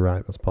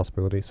right. That's a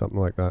possibility. Something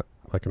like that.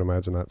 I can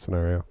imagine that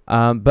scenario.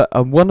 But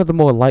one of the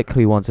more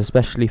likely ones,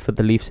 especially for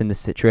the Leafs in this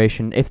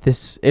situation, if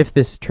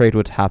this trade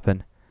would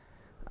happen,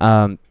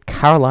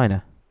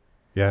 Carolina.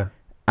 Yeah.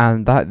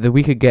 And that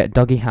we could get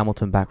Dougie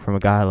Hamilton back from a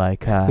guy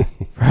like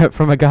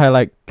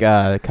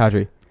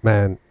Kadri.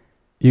 Man,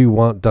 you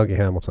want Dougie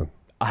Hamilton?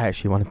 I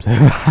actually want him to.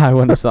 I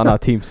want him on our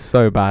team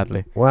so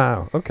badly.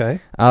 Wow.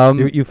 Okay.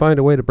 You find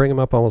a way to bring him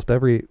up almost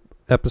every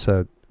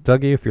episode.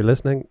 Dougie, if you're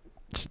listening,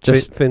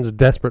 Finn's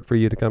desperate for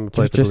you to come and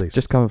play for the Leafs.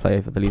 Just come and play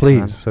for the Leafs, please,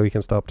 man. So he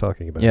can stop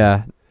talking about it.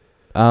 Yeah.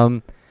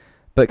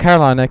 But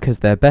Carolina, because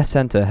their best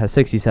center has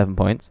 67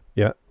 points.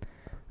 Yeah.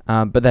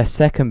 But their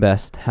second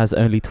best has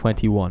only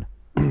 21.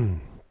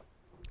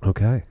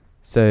 Okay.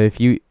 So if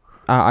you,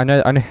 I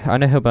know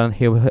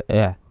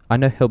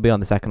he'll be on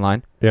the second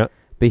line. Yeah.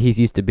 But he's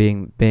used to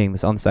being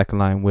this on the second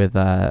line with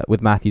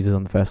Matthews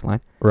on the first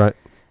line. Right.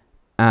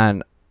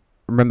 And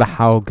remember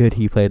how good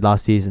he played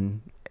last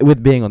season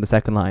with being on the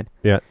second line.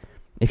 Yeah.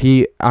 If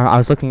you, I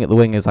was looking at the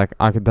wingers, I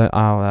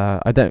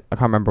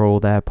can't remember all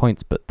their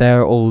points, but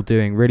they're all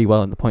doing really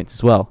well in the points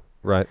as well.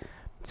 Right.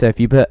 So if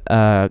you put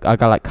a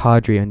guy like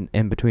Kadri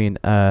in between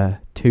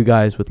two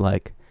guys with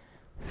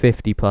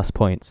 50 plus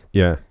points.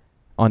 Yeah.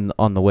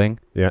 On the wing.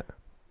 Yeah.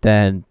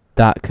 Then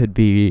that could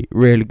be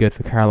really good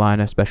for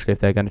Carolina, especially if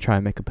they're going to try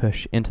and make a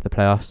push into the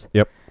playoffs.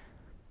 Yep.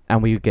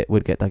 And we would get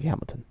Dougie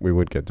Hamilton. We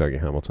would get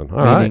Dougie Hamilton.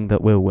 Meaning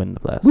that we'll win the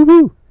playoffs.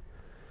 Woohoo!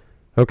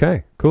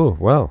 Okay, cool.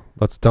 Well,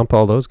 let's dump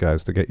all those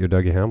guys to get your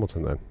Dougie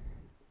Hamilton then.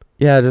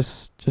 Yeah,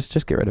 just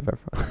get rid of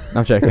everyone. No,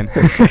 I'm joking.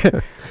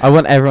 I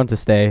want everyone to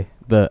stay,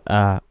 but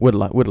would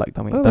like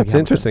Dougie Oh, that's Hamilton.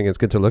 interesting. It's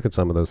good to look at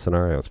some of those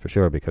scenarios for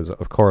sure, because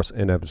of course,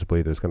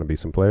 inevitably, there's going to be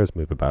some players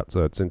move about.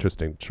 So it's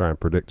interesting to try and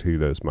predict who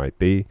those might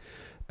be,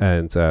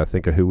 and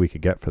think of who we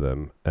could get for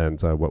them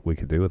and what we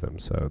could do with them.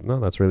 So no,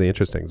 that's really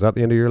interesting. Is that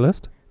the end of your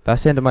list?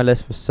 That's the end of my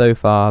list for so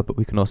far, but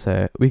we can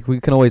also we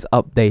can always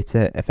update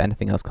it if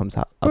anything else comes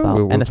out about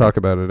We'll anything. talk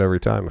about it every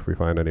time if we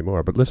find any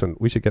more. But listen,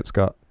 we should get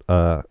Scott.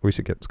 We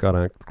should get Scott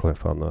and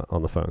Cliff on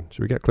the phone.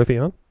 Should we get Cliffy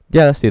on?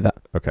 Yeah, let's do that.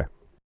 Okay.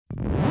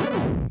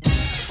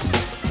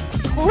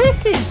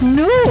 Cliffy's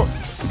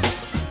notes.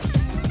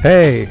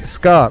 Hey,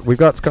 Scott. We've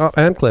got Scott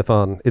and Cliff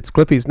on. It's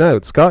Cliffy's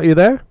notes. Scott, you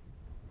there?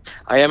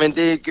 I am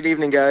indeed. Good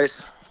evening,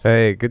 guys.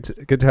 Hey, good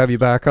to have you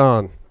back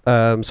on.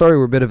 Sorry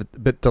we're a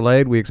bit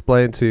delayed. We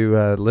explained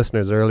to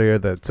listeners earlier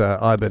that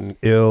I've been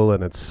ill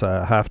and it's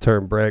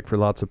half-term break for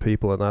lots of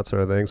people and that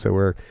sort of thing. So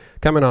we're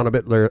coming on a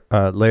bit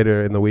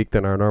later in the week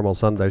than our normal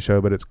Sunday show,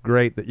 but it's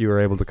great that you were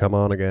able to come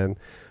on again.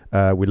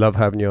 We love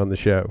having you on the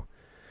show.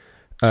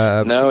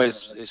 No,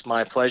 it's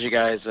my pleasure,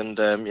 guys, and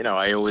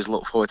I always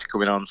look forward to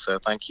coming on. So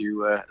thank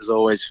you, as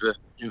always, for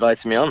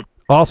inviting me on.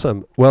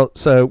 Awesome. Well,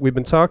 so we've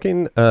been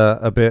talking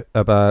a bit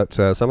about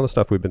some of the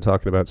stuff we've been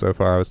talking about so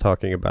far. I was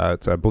talking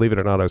about, believe it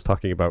or not, I was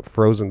talking about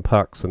frozen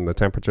pucks and the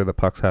temperature the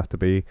pucks have to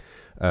be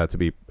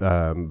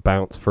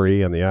bounce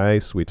free on the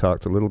ice. We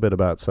talked a little bit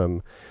about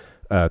some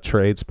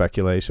trade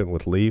speculation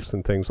with Leafs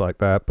and things like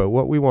that. But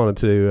what we wanted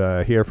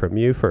to hear from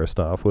you first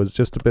off was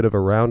just a bit of a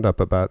roundup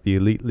about the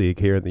Elite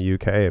League here in the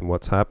UK and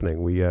what's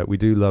happening. We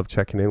do love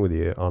checking in with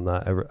you on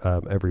that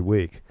every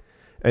week.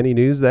 Any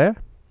news there?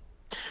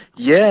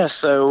 Yeah,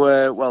 so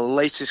the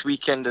latest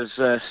weekend of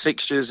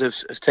fixtures have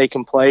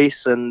taken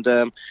place, and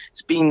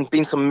it's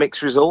been some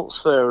mixed results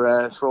for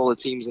all the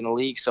teams in the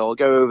league. So I'll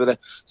go over the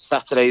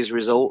Saturday's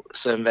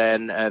results and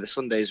then the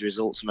Sunday's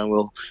results, and then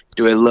we'll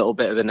do a little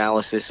bit of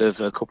analysis of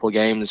a couple of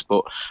games.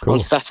 But Cool. on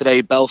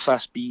Saturday,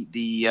 Belfast beat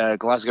the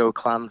Glasgow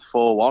Clan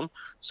 4-1.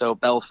 So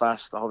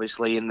Belfast,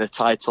 obviously in the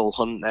title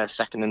hunt, they're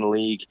second in the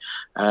league.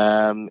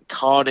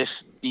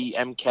 Cardiff beat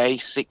MK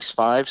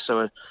 6-5,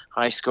 so a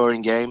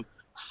high-scoring game.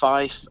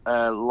 Fife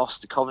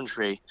lost to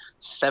Coventry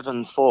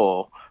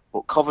 7-4,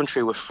 but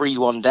Coventry were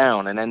 3-1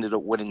 down and ended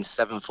up winning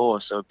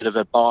 7-4, so a bit of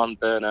a barn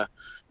burner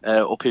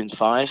up in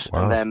Fife.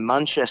 Wow. And then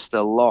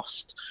Manchester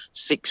lost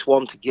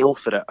 6-1 to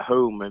Guildford at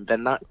home, and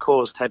then that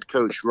caused head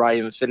coach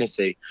Ryan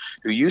Finity,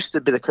 who used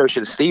to be the coach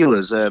of the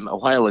Steelers a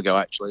while ago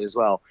actually as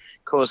well,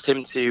 caused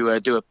him to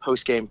do a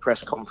post-game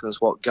press conference,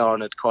 what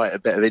garnered quite a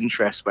bit of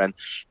interest, when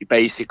he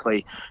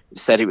basically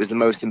said it was the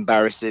most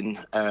embarrassing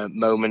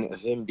moment of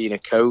him being a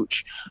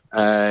coach.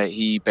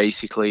 He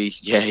basically,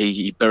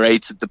 he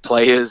berated the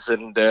players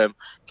and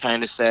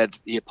kind of said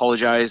he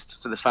apologized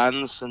for the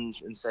fans and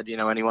said,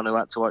 anyone who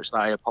had to watch that,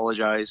 I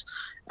apologize.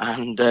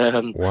 And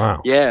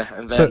Wow. yeah,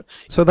 and then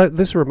So that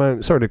this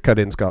reminds, sorry to cut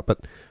in, Scott, but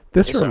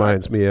this It's all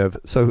reminds me of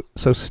so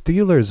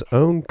Steelers'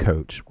 own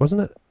coach,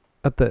 wasn't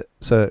it?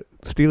 So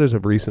Steelers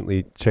have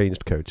recently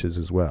changed coaches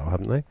as well,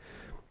 haven't they?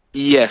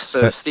 yes,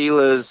 so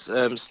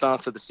Steelers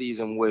started the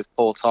season with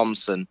Paul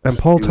Thompson. And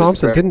Paul He was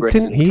Thompson the didn't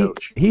Britain he?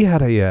 coach. He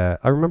had I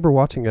remember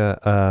watching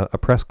a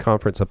press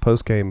conference, a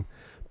post game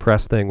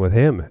press thing with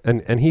him,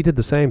 and he did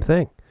the same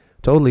thing.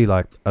 Totally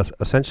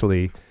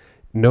essentially,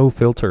 no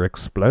filter,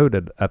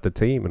 exploded at the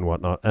team and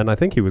whatnot. And I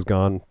think he was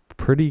gone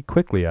pretty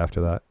quickly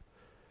after that.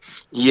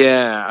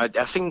 Yeah,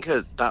 I think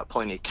at that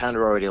point he kind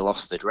of already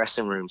lost the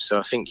dressing room. So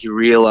I think he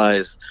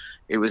realised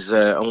it was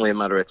only a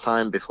matter of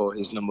time before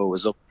his number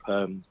was up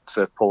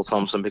for Paul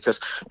Thompson, because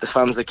the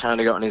fans had kind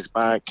of got on his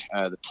back.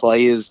 The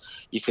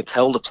players, you could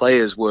tell the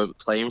players weren't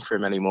playing for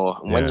him anymore.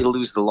 And when Yeah. you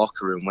lose the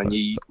locker room, when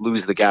you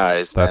lose the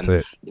guys, That's then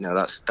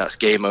it. that's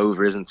game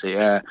over, isn't it?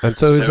 Yeah. And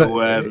so, So,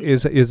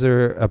 is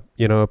there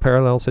a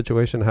parallel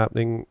situation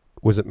happening?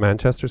 Was it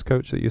Manchester's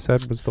coach that you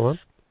said was the one?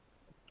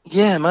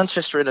 Yeah,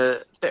 Manchester in a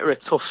bit of a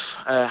tough,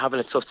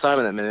 having a tough time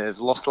at the minute. They've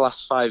lost the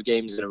last 5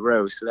 games in a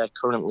row, so they're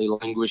currently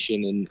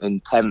languishing in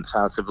 10th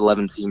out of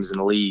 11 teams in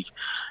the league.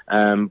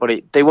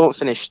 But they won't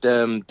finish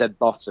dead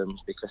bottom,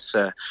 because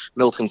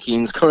Milton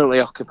Keynes currently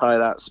occupy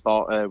that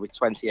spot with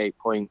 28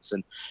 points,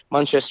 and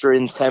Manchester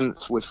in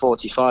 10th with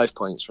 45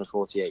 points from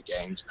 48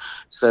 games.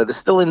 So they're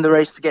still in the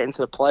race to get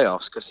into the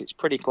playoffs, because it's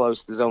pretty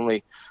close. There's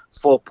only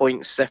 4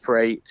 points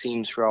separate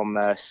teams from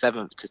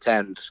 7th to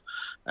 10th.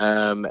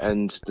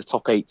 And the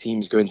top 8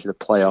 teams go into the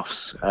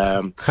playoffs.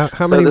 How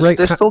So many?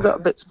 they've still got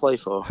a bit to play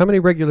for. How many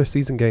regular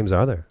season games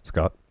are there,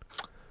 Scott?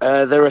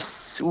 There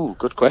are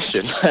good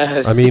question.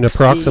 I mean,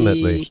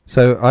 approximately.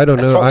 So I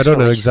don't know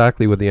Approximately.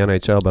 exactly with the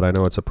NHL, but I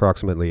know it's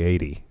approximately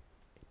 80.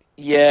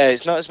 Yeah,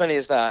 it's not as many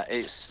as that.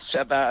 It's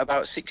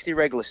about 60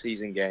 regular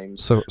season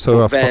games. So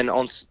But then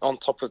on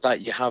top of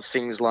that, you have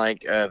things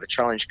like the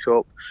Challenge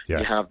Cup. Yeah.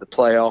 You have the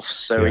playoffs.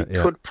 So Yeah, it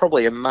yeah. could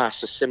probably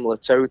amass a similar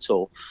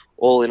total.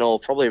 All in all,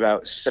 probably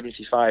about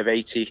 75,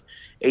 80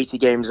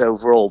 games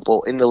overall.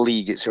 But in the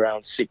league, it's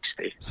around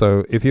 60.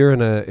 So if you're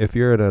in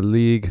a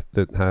league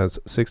that has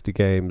 60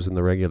 games in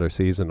the regular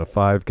season, a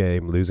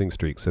 5-game losing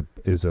streak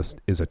is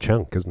a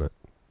chunk, isn't it?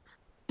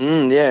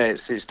 Yeah,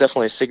 it's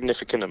definitely a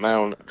significant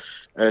amount.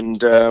 And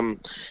the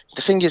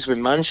thing is with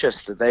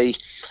Manchester, they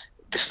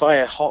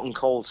fire hot and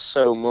cold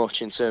so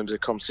much in terms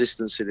of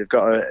consistency. They've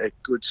got a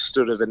good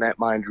stud of a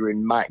netminder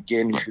in Matt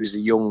Ginn, who's a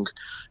young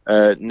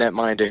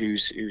netminder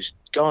who's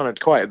garnered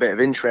quite a bit of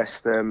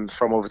interest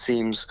from other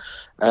teams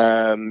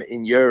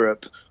in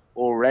Europe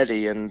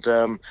already, and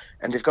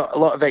they've got a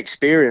lot of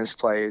experienced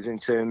players in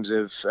terms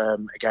of a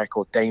guy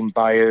called Dane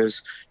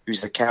Byers,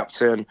 who's the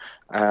captain.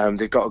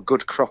 They've got a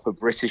good crop of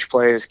British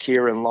players,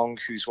 Kieran Long,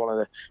 who's one of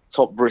the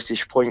top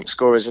British point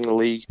scorers in the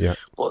league. Yeah.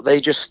 But they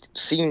just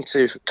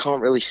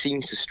can't really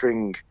seem to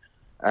string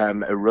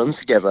a run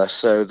together.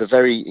 So they're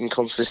very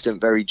inconsistent,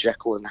 very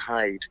Jekyll and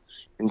Hyde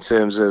in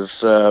terms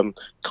of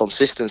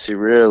consistency,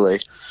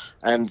 really.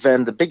 And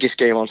then the biggest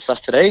game on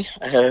Saturday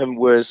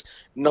was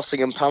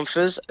Nottingham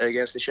Panthers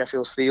against the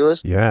Sheffield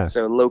Steelers. Yeah.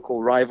 So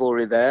local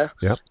rivalry there.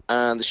 Yep.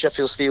 And the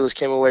Sheffield Steelers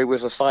came away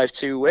with a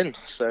 5-2 win,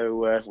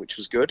 so which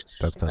was good.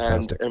 That's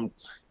fantastic. And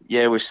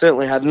yeah, we've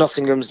certainly had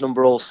Nottingham's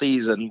number all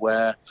season,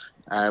 where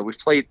we've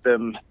played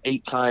them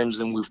 8 times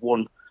and we've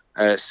won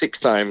 6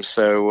 times.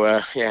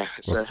 So yeah,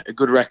 it's a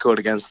good record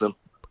against them.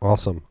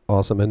 Awesome.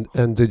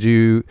 And did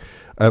you?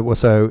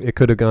 So it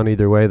could have gone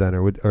either way then,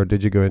 or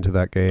did you go into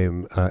that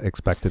game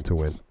expecting to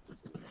win?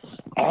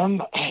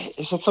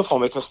 It's a tough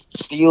one because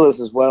Steelers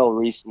as well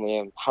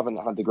recently haven't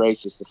had the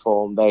greatest of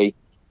form. They,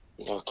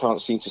 can't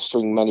seem to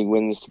string many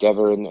wins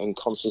together, and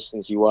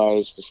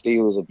consistency-wise, the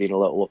Steelers have been a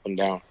little up and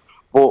down.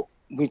 But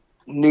we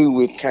knew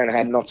we'd kind of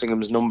had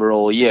Nottingham's number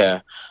all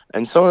year,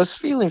 and so I was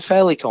feeling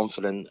fairly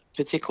confident,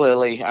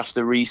 particularly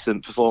after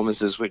recent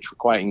performances, which were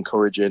quite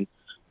encouraging,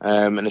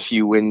 and a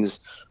few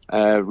wins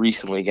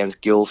recently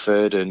against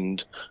Guildford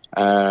and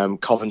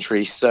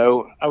Coventry.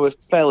 So I was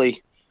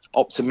fairly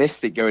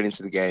optimistic going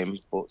into the game,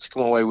 but to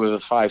come away with a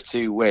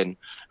 5-2 win,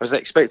 I was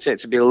expecting it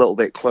to be a little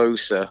bit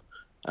closer,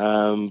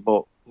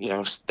 but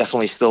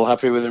definitely still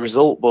happy with the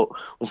result. But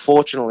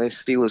unfortunately,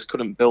 Steelers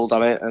couldn't build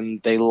on it,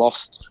 and they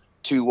lost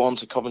 2-1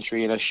 to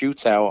Coventry in a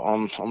shootout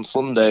on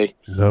Sunday.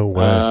 No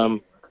way.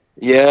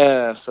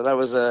 Yeah, so that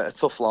was a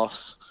tough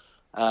loss.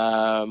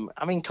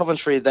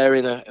 Coventry, they're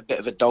in a bit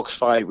of a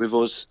dogfight with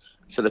us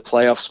for the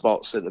playoff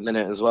spots at the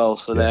minute as well.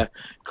 So they're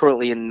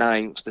currently in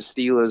 9th. The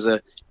Steelers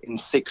are in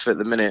 6th at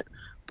the minute,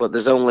 but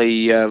there's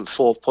only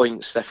 4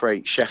 points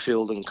separate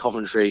Sheffield and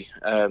Coventry.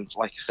 Like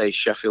I say,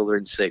 Sheffield are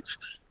in 6th,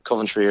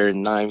 Coventry are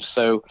in 9th.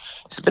 So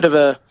it's a bit of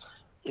a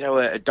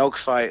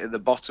dogfight at the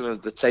bottom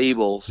of the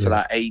table for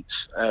that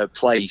 8th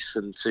place,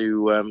 and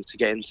to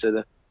get into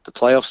the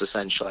playoffs,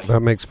 essentially. That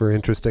makes for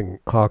interesting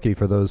hockey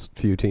for those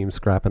few teams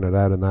scrapping it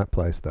out in that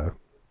place, though.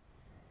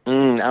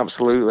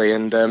 Absolutely,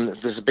 and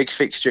there's a big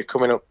fixture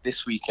coming up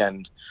this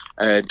weekend,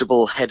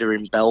 double header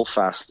in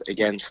Belfast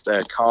against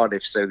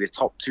Cardiff, so the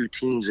top 2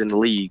 teams in the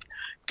league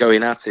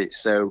going at it,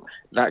 so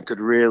that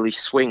could really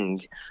swing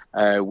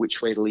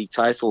which way the league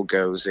title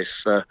goes.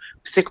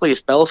 Particularly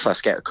if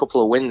Belfast get a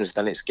couple of wins,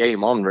 then it's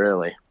game on,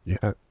 really.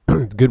 Yeah,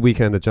 good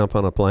weekend to jump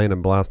on a plane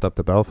and blast up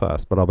to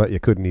Belfast, but I'll bet you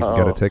couldn't even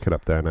get a ticket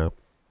up there now.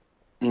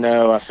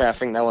 No, I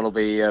think that one will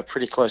be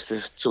pretty close to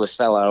a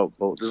sellout,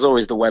 but there's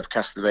always the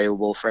webcast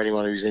available for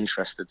anyone who's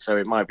interested, so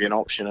it might be an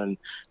option, and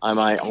I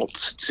might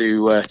opt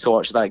to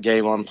watch that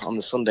game on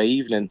the Sunday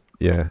evening.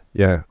 Yeah,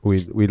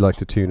 we'd like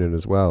to tune in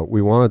as well.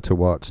 We wanted to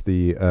watch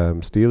the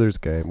Steelers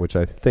game, which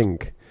I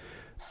think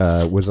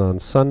was on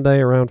Sunday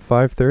around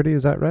 5:30.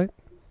 Is that right?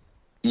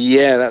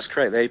 Yeah, that's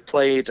correct. They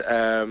played.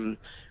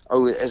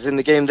 As in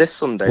the game this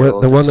Sunday, well,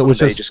 or the one that was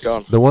just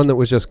gone? The one that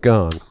was just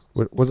gone.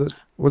 Was it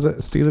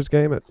a Steelers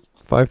game at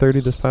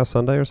 5:30 this past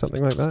Sunday or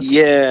something like that?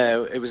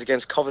 Yeah, it was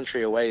against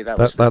Coventry away.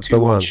 That's the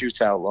 2-1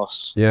 shootout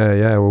loss. Yeah.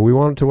 Well, we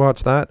wanted to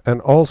watch that,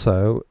 and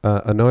also,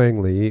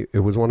 annoyingly, it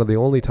was one of the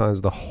only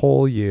times the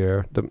whole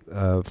year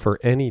for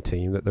any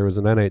team that there was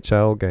an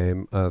NHL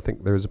game. I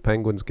think there was a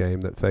Penguins game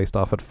that faced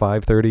off at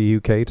 5:30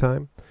 UK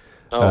time.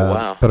 Oh,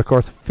 wow. But of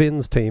course,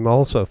 Finn's team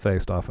also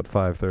faced off at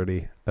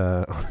 5:30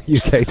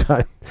 UK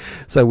time.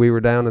 So we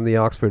were down in the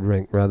Oxford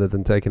rink rather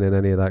than taking in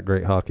any of that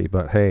great hockey.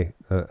 But hey,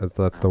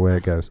 that's the way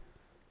it goes.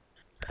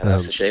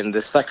 That's a shame.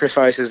 The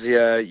sacrifices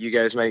you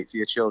guys make for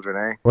your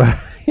children,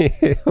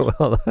 eh?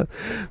 Well,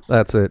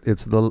 that's it.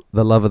 It's the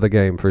love of the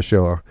game for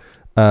sure.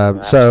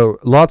 So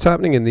lots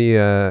happening in the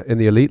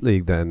Elite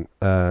League. Then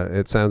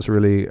it sounds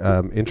really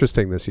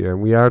interesting this year,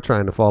 and we are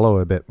trying to follow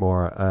a bit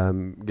more.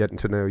 Getting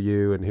to know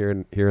you and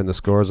hearing the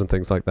scores and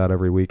things like that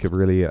every week have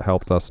really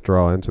helped us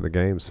draw into the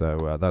game.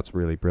 So that's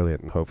really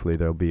brilliant, and hopefully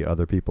there'll be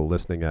other people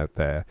listening out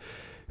there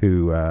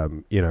who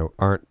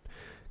aren't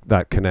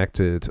that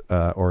connected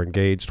or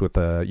engaged with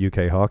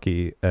UK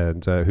hockey,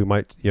 and who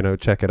might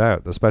check it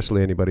out.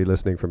 Especially anybody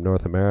listening from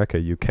North America,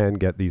 you can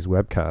get these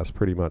webcasts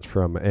pretty much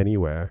from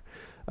anywhere.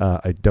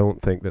 I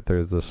don't think that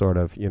there's the sort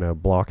of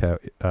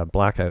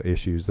blackout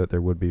issues that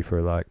there would be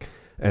for like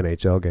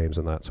NHL games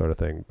and that sort of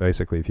thing.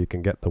 Basically, if you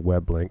can get the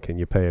web link and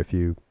you pay a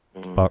few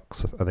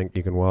bucks, I think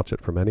you can watch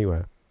it from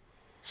anywhere.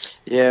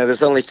 Yeah,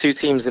 there's only 2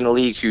 teams in the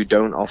league who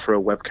don't offer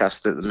a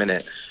webcast at the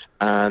minute,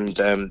 and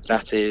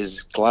that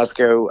is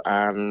Glasgow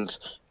and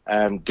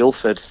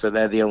Guildford. So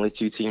they're the only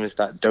two teams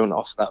that don't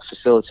offer that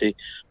facility.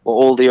 But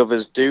all the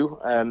others do,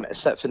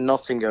 except for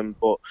Nottingham.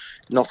 But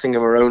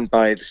Nottingham are owned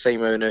by the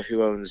same owner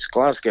who owns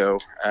Glasgow,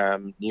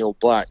 Neil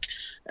Black.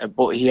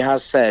 But he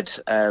has said,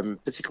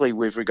 particularly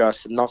with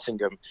regards to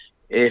Nottingham,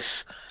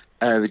 if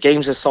the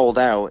games are sold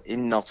out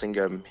in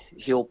Nottingham,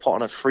 he'll put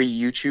on a free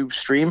YouTube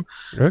stream.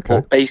 Okay.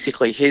 But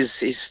basically,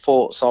 his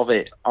thoughts of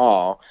it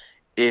are,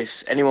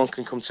 if anyone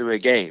can come to a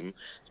game,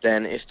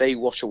 then if they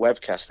watch a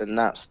webcast, then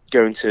that's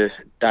going to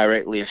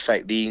directly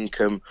affect the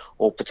income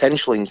or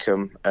potential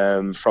income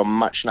from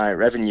match night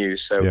revenue.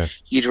 So Yeah.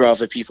 he'd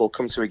rather people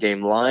come to a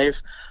game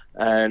live,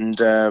 and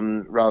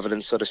rather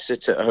than sort of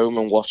sit at home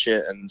and watch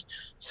it. And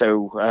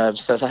so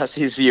that's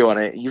his view on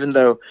it. Even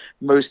though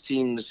most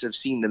teams have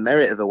seen the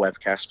merit of a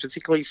webcast,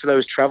 particularly for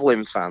those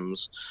travelling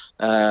fans,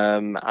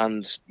 and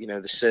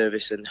the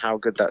service and how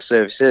good that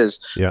service is.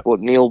 Yeah. But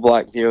Neil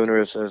Black, the owner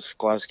of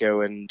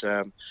Glasgow and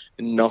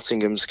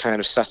Nottingham's,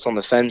 kind of sat on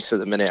the fence at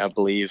the minute, I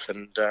believe,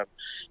 and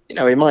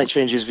he might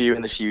change his view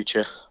in the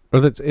future.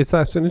 Well,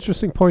 that's an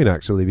interesting point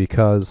actually,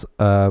 because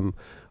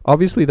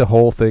obviously the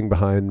whole thing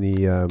behind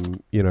the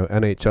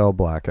NHL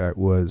blackout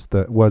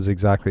was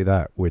exactly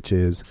that, which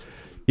is,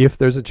 if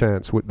there's a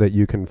chance that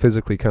you can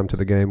physically come to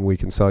the game, we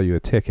can sell you a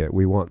ticket.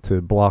 We want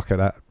to black it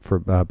out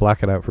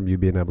from you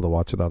being able to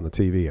watch it on the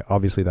TV.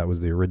 Obviously, that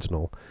was the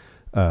original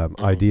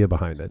idea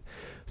behind it.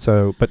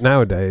 So, but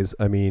nowadays,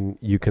 I mean,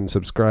 you can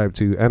subscribe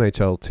to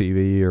NHL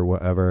TV or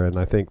whatever, and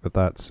I think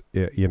that's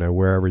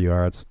wherever you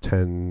are, it's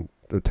 $10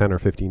 or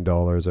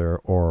 $15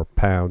 or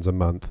pounds a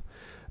month,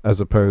 as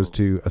opposed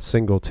to a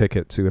single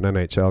ticket to an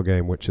NHL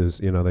game, which is,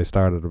 they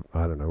started,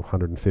 I don't know,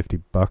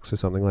 $150 or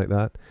something like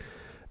that.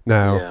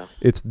 Now,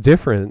 It's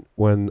different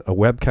when a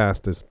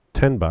webcast is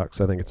 $10.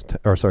 I think it's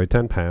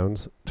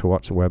 £10 to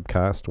watch a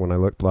webcast when I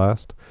looked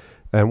last.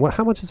 And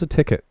how much is a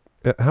ticket?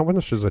 How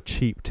much is a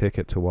cheap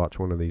ticket to watch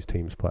one of these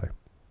teams play?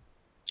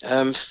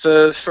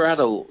 For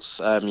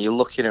adults, you're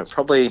looking at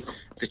probably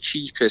the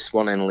cheapest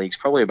one in the league's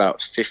probably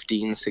about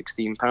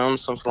 £15-16,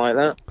 something like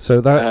that.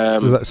 So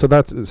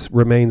that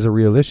remains a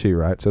real issue,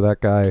 right? So that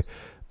guy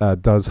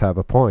does have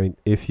a point.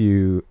 If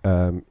you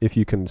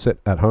can sit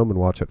at home and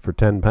watch it for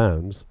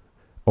 £10,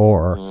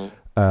 or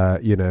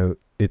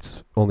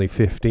it's only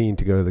 15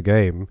 to go to the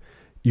game,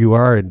 you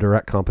are in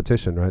direct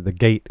competition, right? The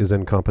gate is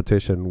in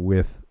competition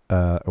with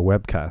a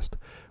webcast.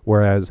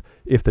 Whereas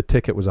if the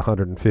ticket was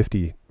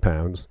 £150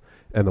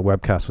 and the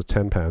webcast was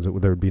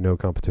 £10, there would be no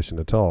competition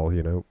at all,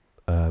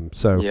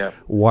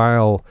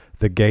 While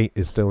the gate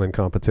is still in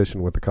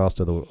competition with the price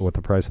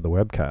of the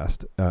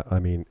webcast, I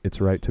mean,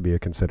 it's right to be a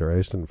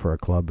consideration for a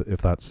club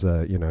if that's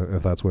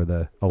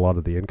where a lot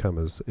of the income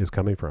is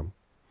coming from.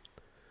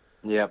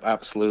 Yeah,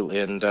 absolutely.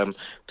 And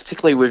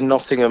particularly with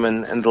Nottingham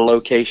and the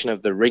location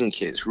of the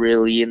rink, it's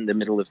really in the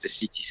middle of the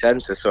city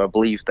centre. So I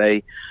believe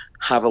they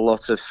have a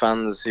lot of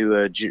fans who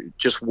are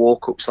just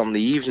walk-ups on the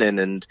evening,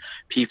 and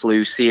people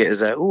who see it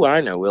as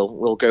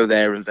we'll go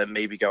there and then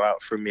maybe go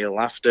out for a meal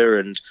after.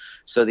 And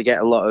so they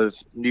get a lot of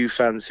new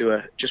fans who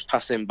are just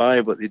passing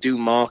by, but they do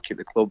market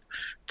the club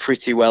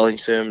pretty well in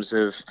terms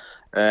of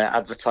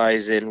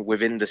advertising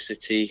within the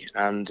city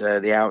and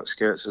the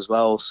outskirts as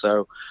well.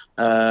 So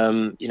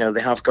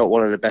they have got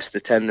one of the best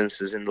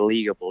attendances in the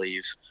league, I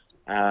believe.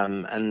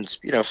 And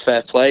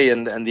fair play.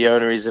 And the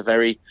owner is a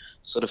very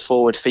sort of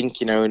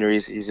forward-thinking owner.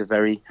 He's a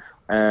very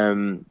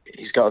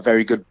he's got a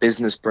very good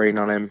business brain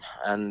on him,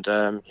 and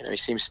he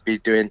seems to be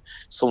doing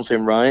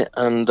something right.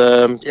 And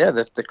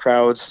the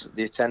crowds,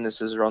 the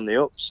attendances are on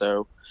the up.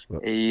 So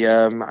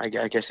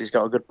I guess he's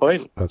got a good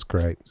point. That's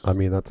great. I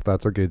mean,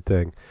 that's a good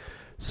thing.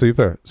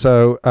 Super.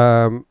 So,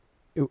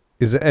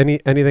 is there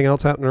anything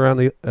else happening around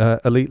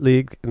the Elite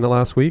League in the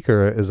last week,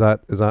 or is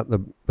that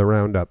the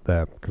roundup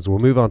there? Because we'll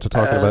move on to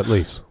talking about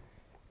Leafs.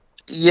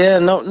 Yeah,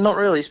 not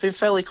really. It's been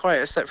fairly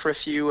quiet, except for a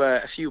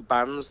few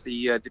bans.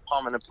 The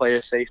Department of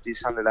Player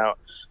Safety's handed out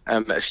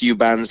a few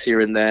bans here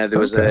and there. There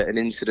was an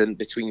incident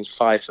between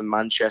Fife and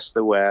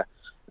Manchester where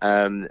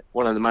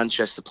one of the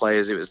Manchester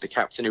players, it was the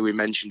captain who we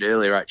mentioned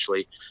earlier,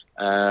 actually,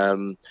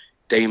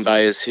 Dane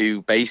Byers,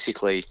 who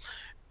basically,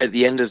 at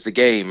the end of the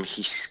game,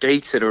 he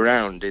skated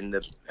around in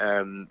the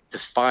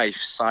Fife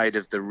side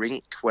of the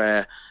rink,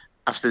 where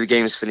after the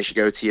game's finished, you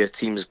go to your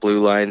team's blue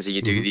lines and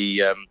you do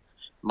the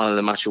Man of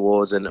the Match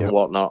awards and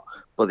whatnot.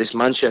 But this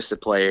Manchester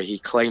player, he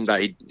claimed that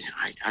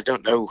I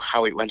don't know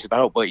how it went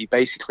about, but he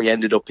basically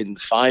ended up in the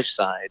Fife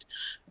side.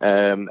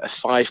 A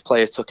Fife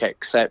player took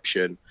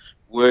exception.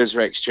 Words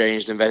were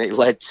exchanged, and then it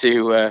led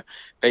to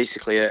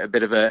basically a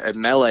bit of a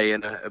melee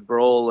and a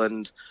brawl,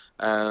 and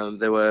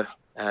there were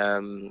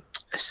a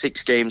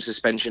 6-game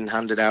suspension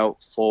handed out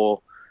for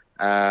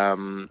a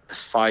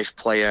Fife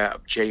player,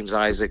 James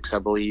Isaacs, I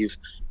believe,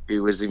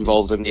 who was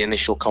involved in the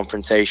initial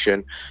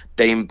confrontation.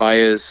 Dane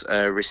Byers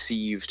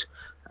received,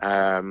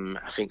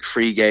 I think,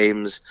 3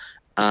 games,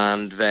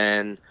 and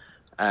then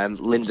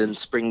Lyndon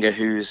Springer,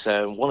 who's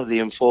one of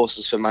the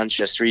enforcers for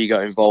Manchester, he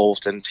got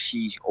involved, and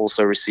he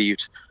also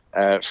received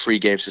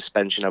 3-game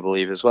suspension, I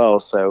believe, as well.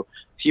 So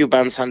a few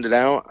bans handed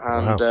out,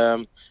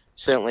 and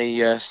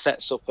certainly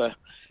sets up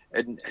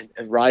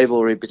a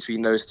rivalry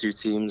between those two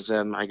teams,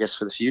 I guess,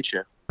 for the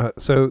future.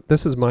 So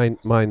this is my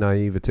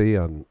naivety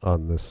on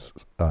this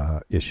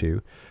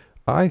issue.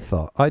 I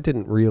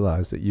didn't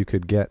realize that you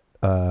could get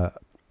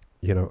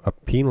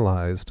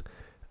penalized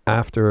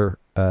after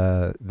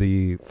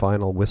the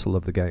final whistle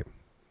of the game.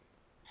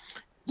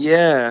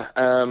 Yeah,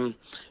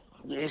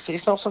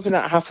 it's not something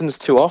that happens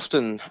too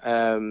often.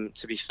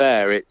 To be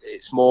fair,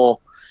 it's more,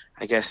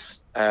 I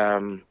guess.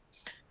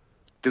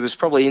 There was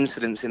probably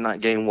incidents in that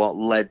game what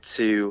led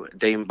to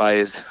Dane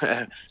Byers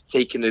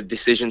taking a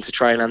decision to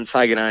try and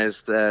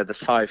antagonise the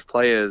 5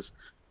 players,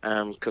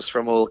 because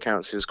from all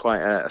accounts it was quite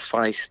a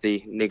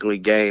feisty,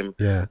 niggly game.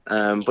 Yeah.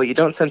 But you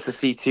don't tend to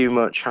see too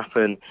much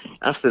happen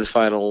after the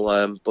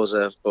final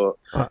buzzer, but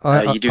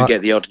you do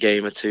get the odd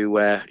game or two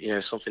where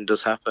something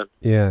does happen.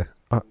 Yeah,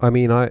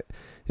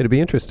 it'd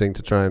be interesting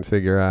to try and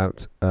figure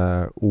out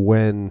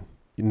when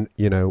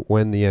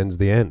the end's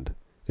the end,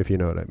 if you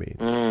know what I mean.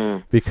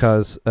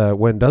 Because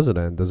when does it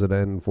end? Does it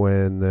end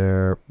when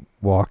they're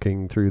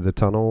walking through the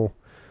tunnel?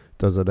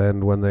 Does it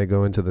end when they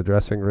go into the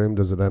dressing room?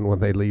 Does it end when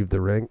they leave the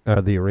arena?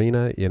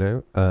 I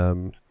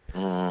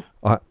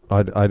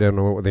don't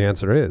know what the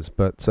answer is,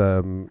 but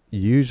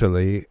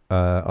usually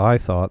I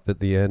thought that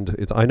the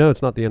end. I know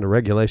it's not the end of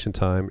regulation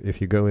time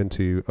if you go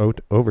into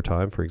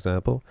overtime, for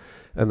example,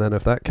 and then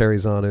if that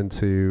carries on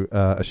into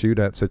a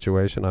shootout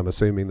situation, I'm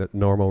assuming that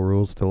normal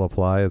rules still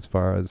apply as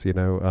far as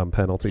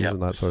penalties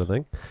and that sort of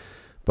thing.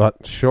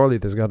 But surely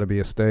there's got to be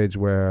a stage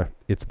where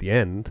it's the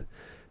end,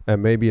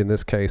 and maybe in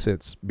this case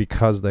it's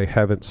because they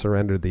haven't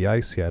surrendered the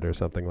ice yet or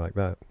something like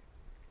that.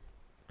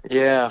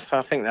 Yeah,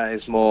 I think that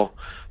is more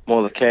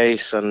the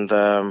case, and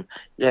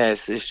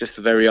it's just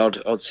a very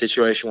odd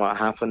situation what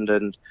happened,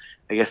 and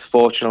I guess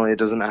fortunately it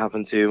doesn't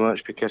happen too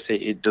much because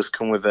it does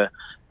come with a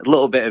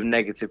little bit of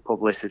negative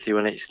publicity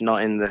when it's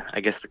not in the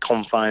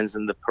confines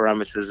and the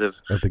parameters of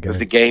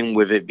the game,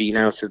 with it being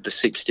out of the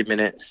 60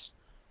 minutes.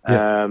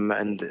 Yeah.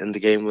 And the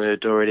game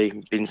had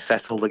already been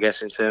settled, I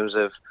guess, in terms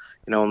of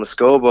on the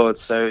scoreboard.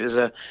 So it was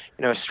a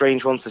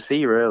strange one to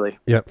see, really.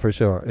 Yeah, for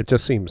sure. It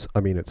just seems.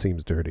 It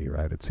seems dirty,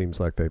 right? It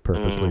seems like they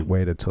purposely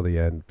waited till the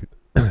end,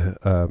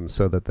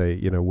 so that they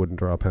wouldn't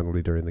draw a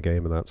penalty during the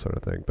game and that sort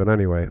of thing. But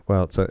anyway,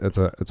 well,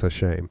 it's a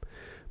shame.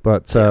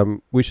 But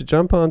we should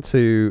jump on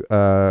to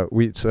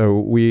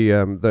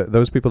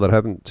those people that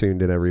haven't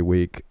tuned in every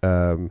week.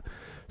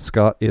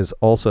 Scott is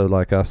also,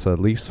 like us, a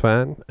Leafs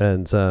fan,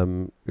 and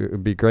it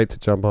would be great to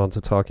jump on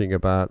to talking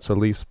about. So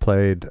Leafs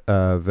played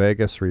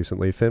Vegas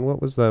recently. Finn, what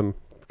was them?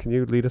 Can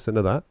you lead us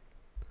into that?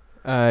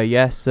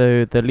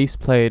 So the Leafs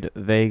played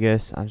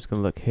Vegas. I'm just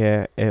going to look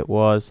here. It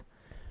was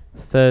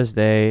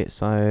Thursday,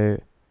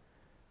 so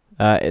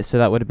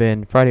that would have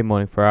been Friday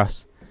morning for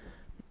us.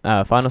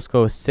 Final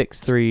score was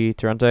 6-3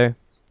 Toronto.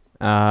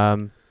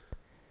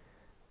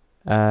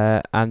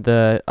 I'll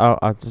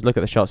just look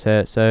at the shots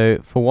here. So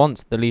for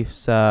once, the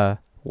Leafs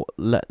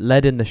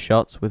led in the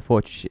shots with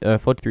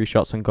 43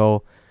 shots on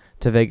goal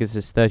to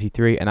Vegas'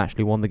 33, and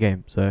actually won the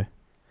game. So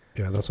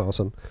yeah, that's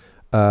awesome.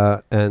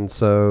 And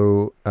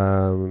so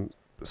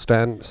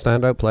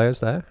standout players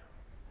there.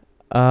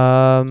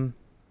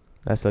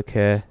 Let's look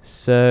here.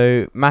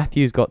 So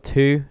Matthews got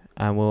 2,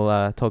 and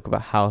we'll talk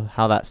about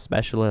how that's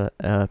special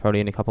probably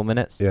in a couple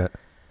minutes. Yeah.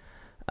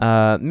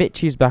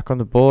 Mitchie's back on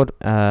the board,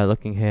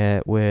 looking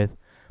here with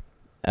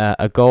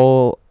a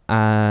goal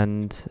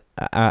and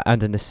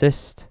an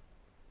assist.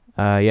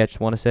 Just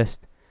one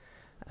assist.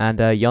 And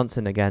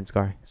Johnsson again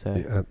scoring. So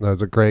that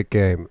was a great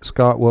game,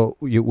 Scott. Well,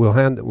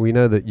 we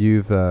know that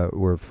you've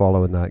were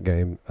following that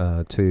game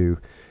too.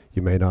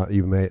 You may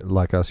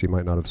like us. You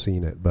might not have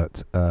seen it,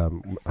 but I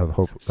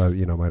hope might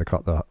have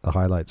caught the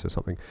highlights or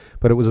something.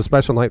 But it was a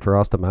special night for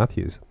Austin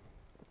Matthews.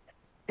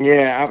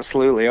 Yeah,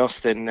 absolutely.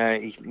 Austin,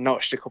 he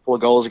notched a couple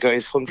of goals, got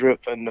his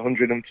 100th and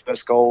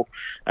 101st goal.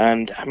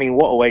 And,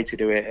 what a way to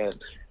do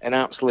it. An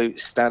absolute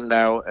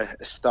standout,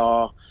 a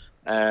star,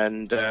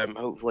 and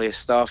hopefully a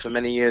star for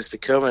many years to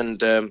come.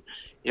 And,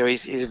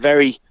 he's a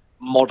very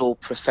model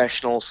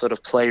professional sort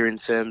of player in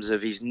terms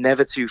of he's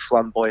never too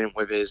flamboyant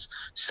with his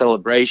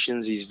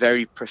celebrations. He's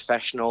very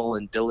professional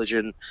and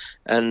diligent.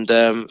 And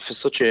for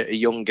such a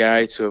young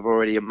guy to have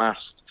already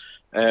amassed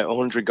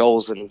 100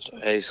 goals and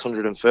his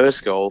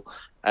 101st goal,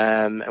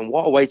 and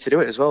what a way to do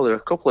it as well. There are a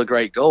couple of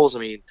great goals.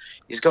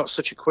 He's got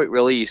such a quick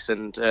release,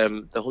 and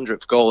the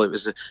 100th goal, it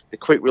was the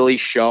quick release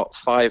shot,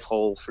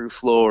 5-hole through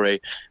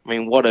Fleury.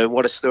 What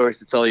a story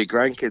to tell your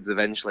grandkids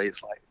eventually.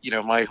 It's like,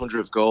 my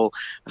 100th goal,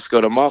 I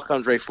scored a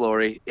Marc-Andre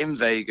Fleury in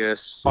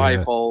Vegas,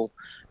 5-hole,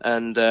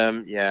 and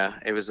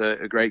it was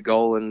a great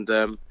goal, and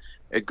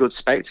a good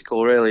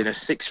spectacle, really. In a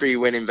 6-3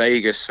 win in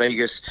Vegas.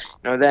 Vegas,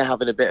 they're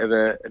having a bit of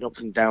an up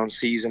and down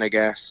season, I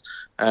guess.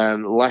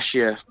 Last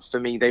year, for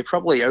me, they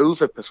probably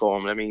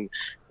overperformed.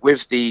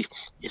 With the,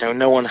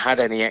 no one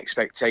had any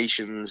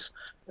expectations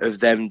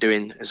of them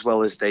doing as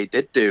well as they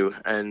did do.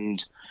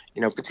 And,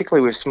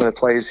 particularly with some of the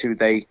players who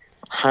they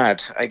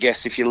had, I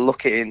guess if you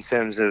look at it in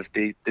terms of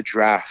the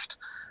draft,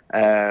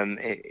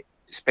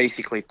 it's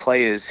basically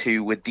players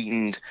who were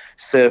deemed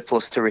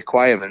surplus to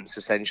requirements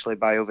essentially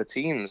by other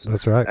teams.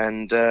 That's right.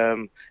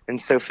 And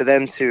so for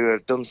them to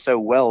have done so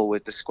well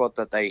with the squad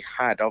that they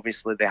had,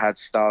 obviously they had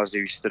stars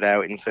who stood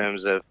out in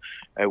terms of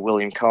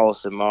William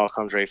Carlson,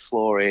 Marc-Andre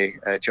Fleury,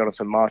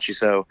 Jonathan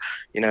Marchessault.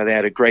 You know, they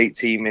had a great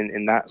team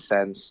in that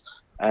sense.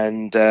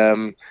 And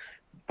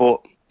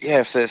but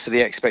yeah, for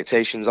the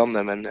expectations on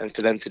them and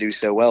for them to do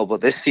so well.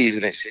 But this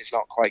season, it's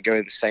not quite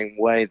going the same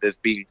way.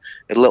 They've been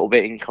a little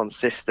bit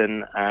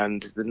inconsistent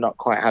and they've not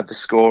quite had the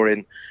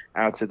scoring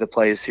out of the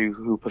players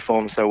who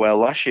performed so well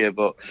last year.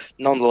 But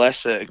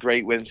nonetheless, a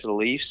great win for the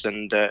Leafs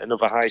and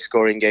another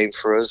high-scoring game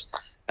for us.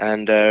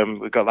 And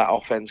we've got that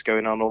offense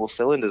going on all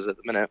cylinders at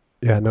the minute.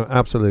 Yeah, no,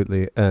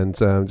 absolutely. And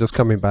just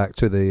coming back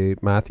to the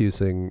Matthews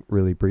thing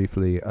really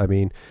briefly, I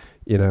mean,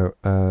 you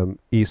know,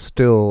 he's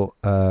still,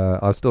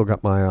 I've still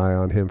got my eye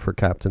on him for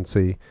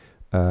captaincy.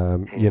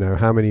 You know,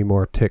 how many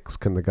more ticks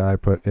can the guy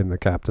put in the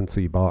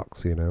captaincy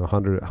box? You know,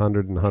 100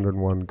 and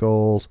 101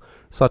 goals,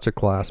 such a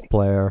class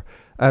player.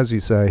 As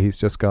you say, he's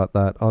just got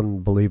that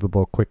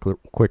unbelievable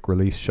quick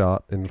release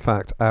shot. In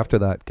fact, after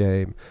that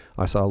game,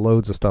 I saw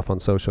loads of stuff on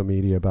social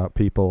media about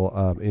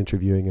people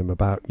interviewing him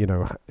about, you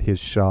know,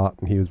 his shot,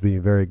 and he was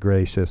being very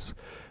gracious,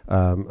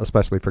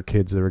 especially for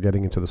kids that are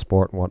getting into the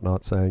sport and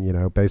whatnot, saying, you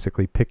know,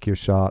 basically pick your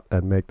shot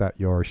and make that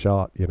your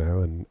shot, you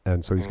know,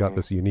 and so he's got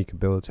this unique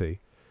ability.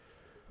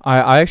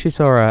 I actually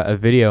saw a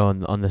video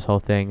on this whole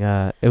thing.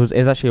 It was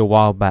actually a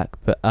while back,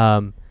 but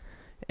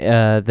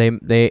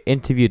they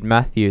interviewed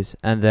Matthews,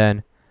 and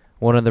then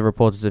one of the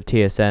reporters of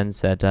TSN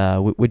said,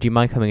 "Would you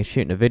mind coming and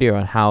shooting a video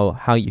on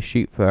how you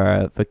shoot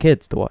for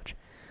kids to watch?"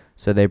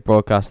 So they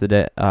broadcasted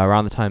it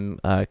around the time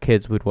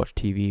kids would watch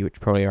TV,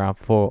 which probably around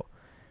four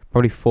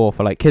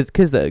for like kids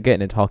that are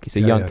getting into hockey, so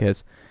young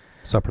kids.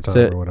 Supper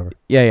time or whatever.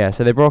 Yeah.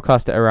 So they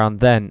broadcast it around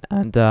then,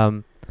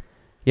 and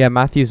yeah,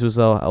 Matthews was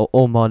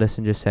all modest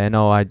and just saying,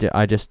 "Oh, I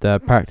just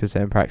practice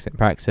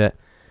it,"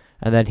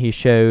 and then he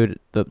showed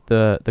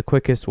the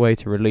quickest way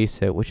to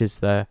release it, which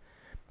is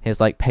his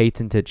like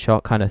patented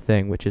shot kind of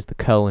thing, which is the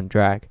curl and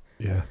drag.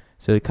 Yeah.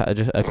 So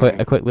just a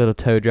quick little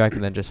toe drag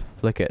and then just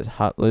flick it as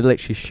hard,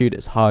 literally shoot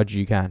as hard as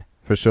you can.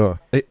 For sure.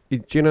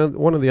 You know,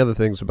 one of the other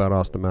things about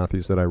Auston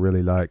Matthews that I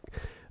really like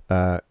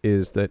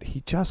is that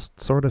he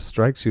just sort of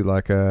strikes you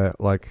like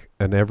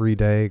an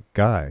everyday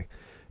guy.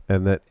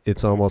 And that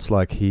it's almost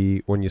like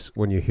when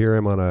you hear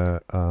him on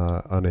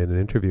an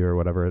interview or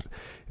whatever,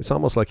 it's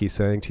almost like he's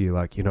saying to you,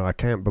 like, you know, I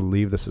can't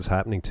believe this is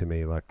happening to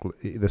me. Like,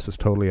 this is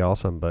totally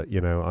awesome, but you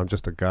know, I'm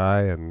just a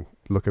guy, and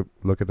look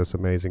at this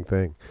amazing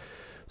thing.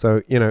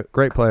 So, you know,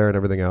 great player and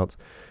everything else.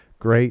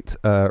 Great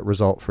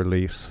result for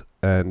Leafs.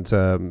 And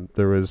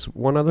there was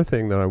one other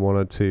thing that I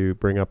wanted to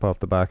bring up off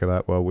the back of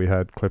that while we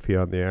had Cliffy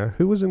on the air.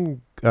 Who was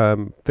in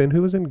Finn?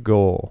 Who was in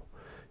goal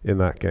in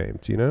that game?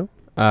 Do you know?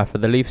 For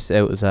the Leafs,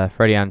 it was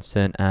Freddie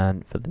Anderson,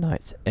 and for the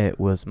Knights, it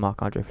was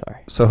Marc-Andre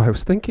Fleury. So I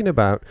was thinking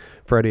about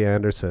Freddie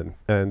Anderson,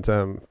 and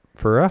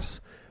for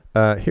us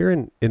here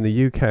in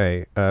the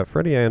UK,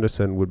 Freddie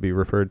Anderson would be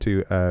referred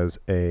to as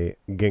a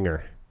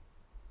ginger,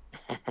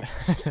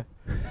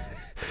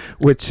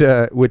 which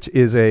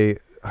is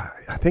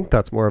I think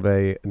that's more of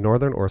a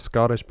Northern or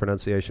Scottish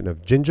pronunciation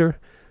of ginger,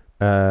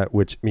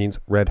 which means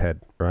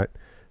redhead, right?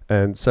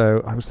 And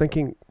so I was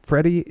thinking,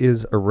 Freddie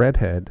is a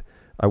redhead.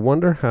 I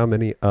wonder how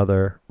many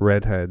other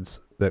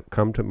redheads that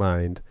come to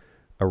mind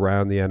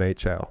around the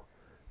NHL.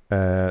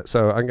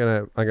 So I'm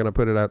gonna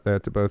put it out there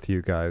to both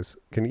you guys.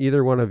 Can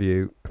either one of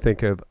you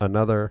think of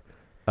another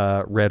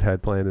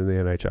redhead playing in the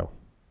NHL?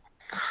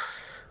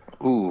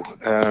 Ooh,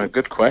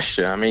 good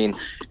question. I mean,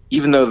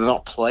 even though they're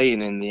not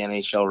playing in the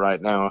NHL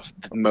right now,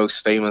 the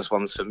most famous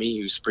ones for me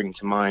who spring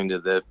to mind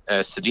are the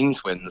Sedin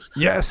twins.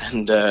 Yes.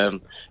 And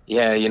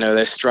yeah, you know,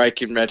 they're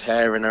striking red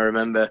hair, and I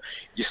remember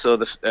you saw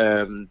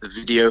the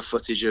video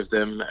footage of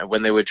them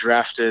when they were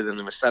drafted, and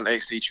they were sat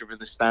next to each other in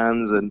the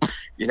stands, and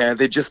you know,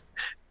 they just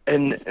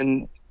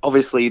and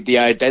obviously the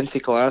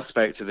identical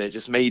aspect of it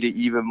just made it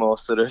even more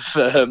sort of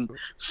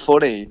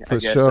funny, For I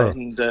guess. sure.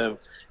 And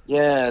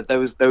yeah,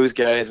 those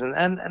guys,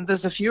 and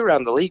there's a few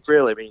around the league,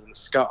 really. I mean,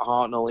 Scott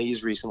Hartnell,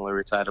 he's recently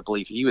retired. I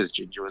believe he was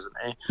ginger, wasn't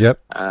he?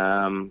 Yep.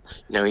 You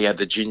know, he had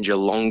the ginger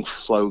long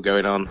flow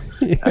going on.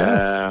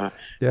 Yeah.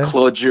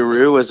 Claude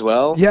Giroux as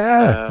well.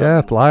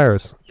 Yeah,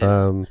 Flyers.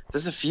 Yeah.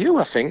 There's a few,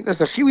 I think.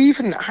 There's a few,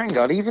 even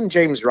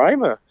James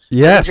Reimer.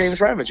 Yes. James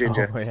Reimer,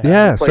 ginger. Oh, yeah.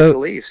 Yeah. Played for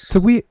the So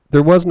Leafs.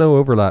 there was no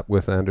overlap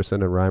with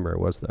Anderson and Reimer,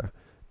 was there?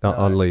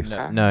 On Leafs.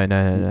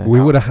 No.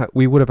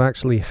 We would have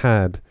actually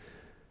had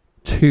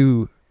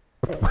two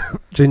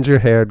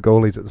ginger-haired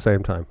goalies at the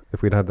same time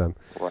if we'd had them.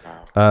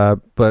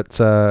 Wow. But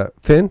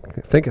Finn,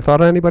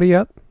 thought of anybody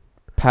yet?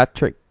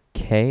 Patrick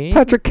Kane.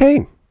 Patrick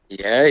Kane.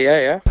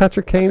 Yeah.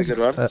 Patrick That's a Kane's good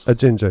one. a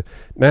ginger.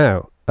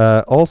 Now,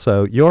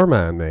 also your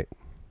man, mate,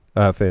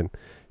 Finn.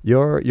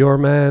 Your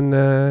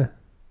man.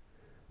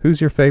 Who's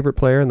your favorite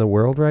player in the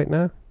world right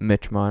now?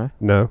 Mitch Marner.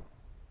 No.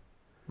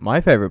 My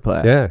favorite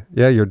player.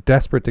 Yeah. You're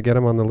desperate to get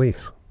him on the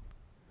Leafs.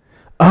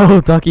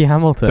 Oh, Dougie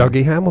Hamilton.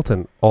 Dougie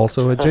Hamilton,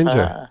 also a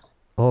ginger.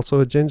 Also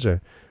a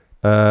ginger.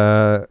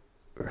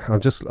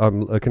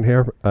 I'm looking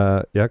here.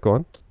 Yeah, go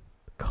on.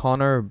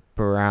 Connor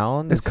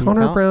Brown. Is does he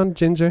Connor count? Brown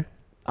ginger?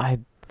 I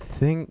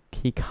think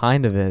he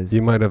kind of is.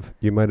 You might have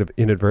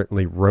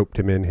inadvertently roped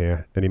him in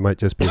here, and he might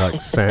just be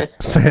like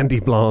sandy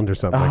blonde or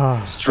something.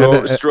 Ah.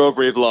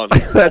 Strawberry blonde.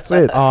 That's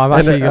it. Oh, I'm And,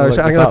 actually going to look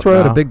I'm this going to up throw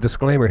out a now. big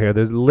disclaimer here.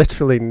 There's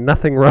literally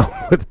nothing wrong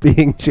with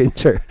being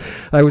ginger.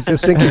 I was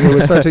just thinking it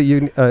was such a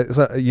you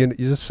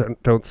just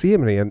don't see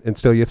him any,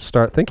 until you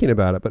start thinking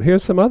about it. But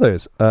here's some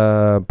others: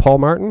 Paul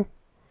Martin,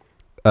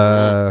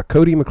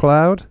 Cody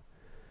McLeod,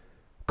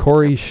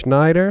 Corey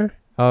Schneider.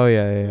 Oh,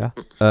 yeah.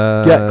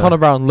 Yeah, Connor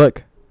Brown,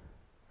 look.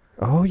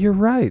 Oh, you're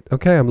right.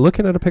 Okay, I'm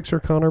looking at a picture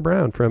of Connor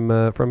Brown from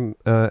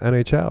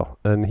NHL,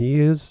 and he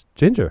is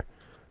ginger.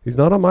 He's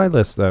not on my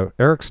list though.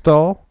 Eric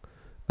Stahl.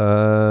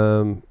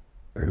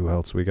 Who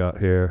else we got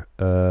here?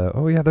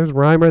 Oh yeah, there's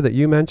Reimer that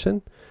you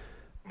mentioned.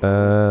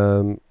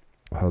 Oh,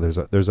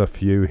 there's a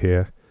few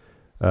here.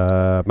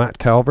 Matt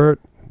Calvert.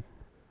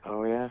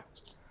 Oh yeah.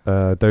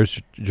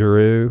 There's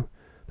Giroux.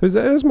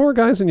 There's more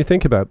guys than you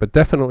think about, but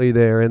definitely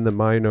they're in the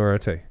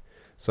minority.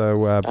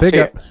 So big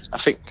up.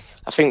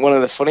 I think one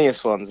of the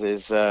funniest ones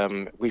is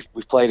we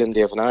played him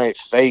the other night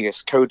for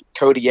Vegas.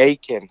 Cody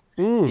Aiken.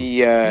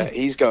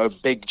 He's got a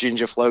big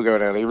ginger flow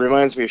going on. He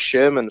reminds me of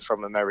Sherman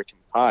from American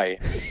Pie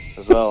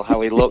as well. How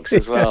he looks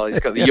as well.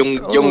 He's got the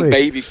young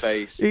baby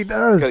face. He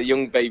does. He's got a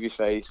young baby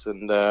face,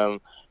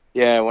 and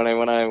yeah, when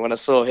I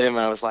saw him,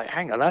 I was like,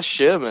 hang on, that's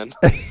Sherman.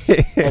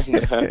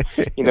 And,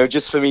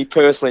 just for me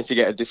personally to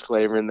get a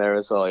disclaimer in there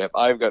as well. Yep,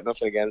 I've got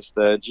nothing against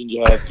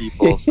ginger-haired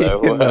people. So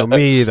No,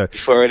 me either.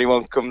 before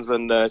anyone comes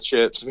and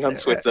chirps me on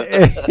Twitter.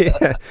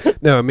 Yeah.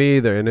 No, me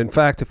either. And in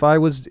fact, if I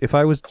was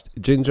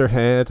ginger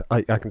haired,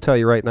 I can tell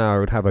you right now, I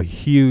would have a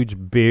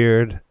huge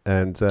beard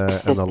and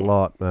a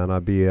lot, man.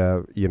 I'd be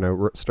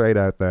straight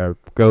out there,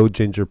 go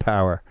ginger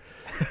power.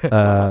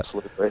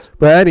 Absolutely.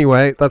 But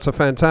anyway, that's a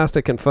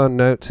fantastic and fun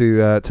note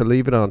to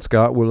leave it on,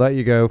 Scott. We'll let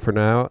you go for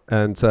now,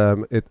 and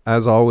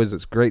as always,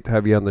 it's great to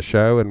have you on the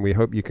show, and we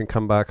hope you can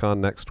come back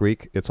on next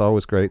week. It's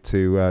always great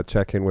to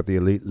check in with the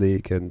Elite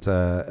League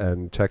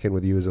and check in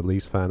with you as a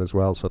Leafs fan as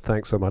well. So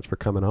thanks so much for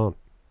coming on.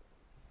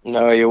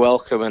 No, you're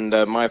welcome, and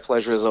my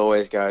pleasure as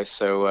always, guys.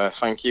 So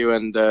thank you,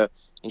 and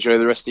enjoy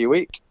the rest of your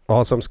week.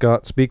 Awesome,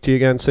 Scott. Speak to you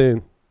again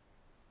soon.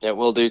 Yeah,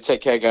 will do.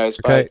 Take care, guys.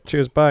 Okay, Bye.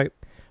 cheers, bye.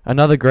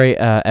 Another great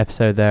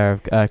episode there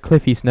of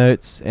Cliffy's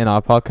Notes in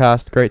our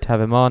podcast. Great to have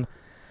him on.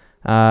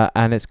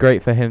 And it's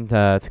great for him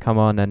to come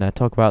on and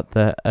talk about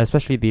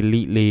especially the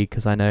Elite League,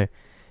 because I know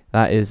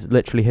that is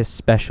literally his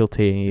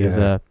specialty. He is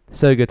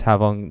so good to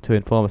have on to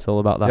inform us all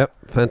about that. Yep,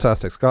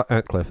 fantastic. Scott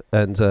Antcliffe.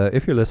 And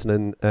if you're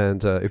listening,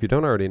 and if you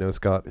don't already know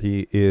Scott,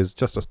 he is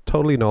just a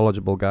totally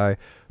knowledgeable guy,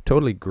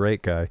 totally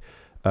great guy.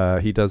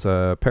 He does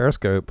a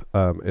Periscope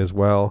as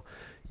well.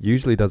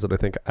 Usually does it, I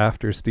think,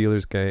 after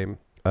Steelers game.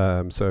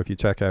 So if you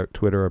check out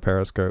Twitter or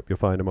Periscope, you'll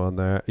find him on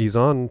there. He's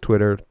on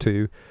Twitter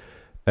too,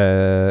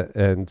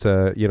 and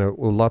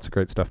lots of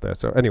great stuff there.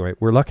 So anyway,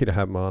 we're lucky to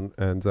have him on,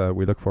 and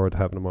we look forward to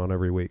having him on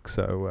every week.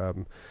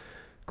 So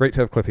great to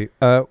have Cliffy.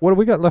 What have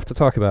we got left to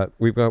talk about?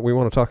 We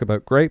want to talk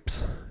about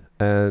grapes,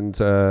 and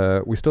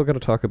we still got to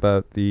talk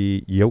about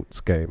the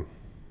Yotes game.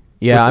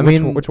 Yeah,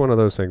 which one of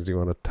those things do you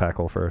want to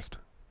tackle first?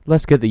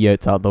 Let's get the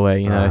Yotes out of the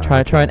way.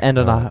 Try and end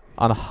on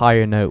a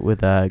higher note with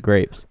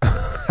grapes.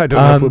 I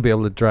don't know if we'll be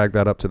able to drag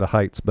that up to the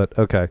heights, but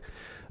okay.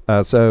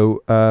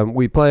 So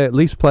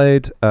Leafs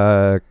played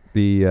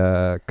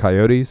the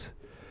Coyotes,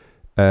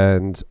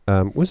 and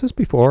was this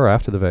before or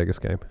after the Vegas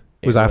game?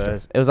 It was after.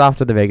 It was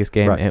after the Vegas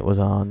game. Right. It was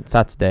on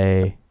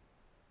Saturday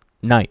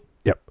night.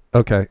 Yep.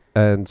 Okay.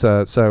 And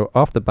so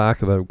off the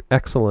back of an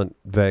excellent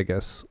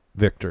Vegas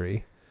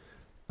victory,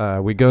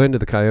 we go into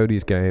the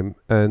Coyotes game,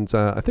 and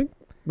I think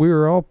we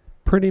were all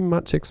pretty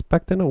much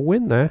expecting a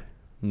win there.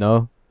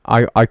 No,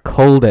 I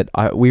called it.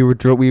 We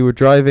were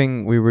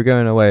driving. We were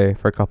going away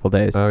for a couple of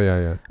days. Oh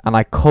yeah. And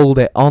I called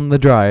it on the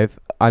drive.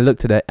 I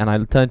looked at it and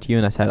I turned to you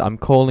and I said, "I'm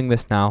calling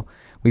this now."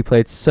 We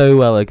played so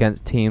well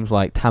against teams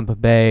like Tampa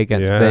Bay,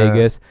 against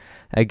Vegas,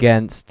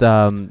 against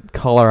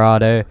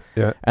Colorado,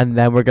 and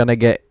then we're gonna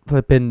get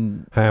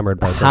flipping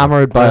hammered by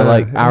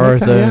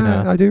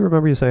Arizona. I do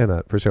remember you saying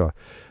that for sure.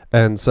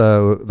 And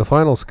so the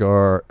final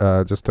score,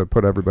 just to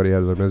put everybody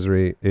out of their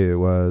misery, it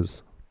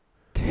was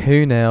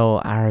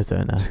 2-0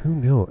 Arizona.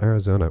 2-0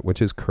 Arizona,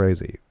 which is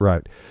crazy.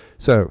 Right.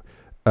 So,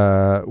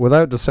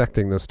 without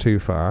dissecting this too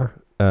far,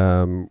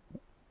 so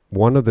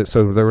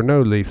there were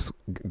no Leafs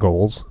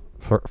goals,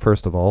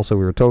 first of all, so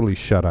we were totally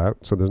shut out,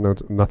 so there's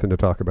nothing to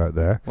talk about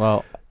there.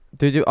 Well,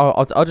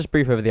 I'll just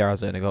brief over the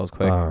Arizona goals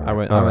quick. Right. I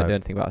won't do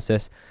anything about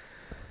assists.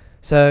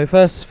 So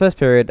first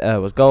period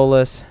was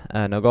goalless,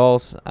 no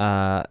goals.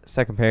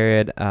 Second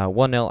period,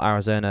 1-0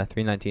 Arizona,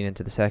 3:19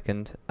 into the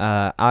second.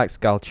 Alex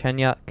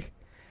Galchenyuk,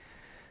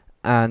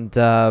 and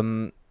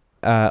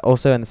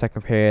also in the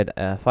second period,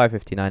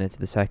 5:59 into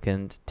the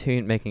second,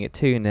 making it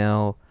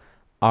 2-0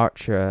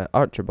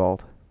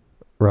 Archibald.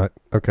 Right.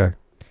 Okay.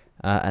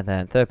 And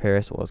then third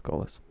period was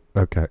goalless.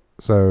 Okay.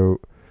 So,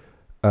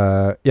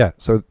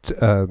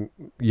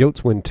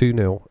 Yotes win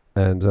 2-0,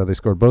 and they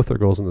scored both their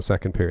goals in the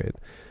second period.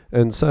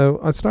 And so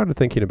I started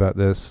thinking about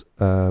this.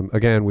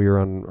 Again, we were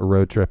on a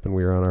road trip and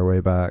we were on our way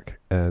back,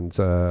 and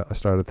I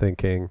started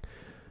thinking,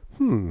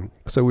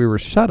 so we were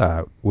shut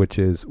out, which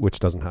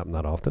doesn't happen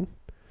that often.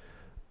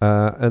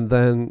 And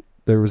then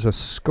there was a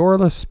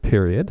scoreless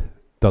period,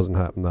 doesn't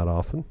happen that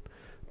often.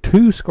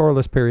 2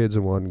 scoreless periods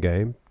in one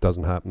game,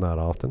 doesn't happen that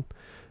often.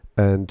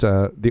 And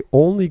the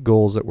only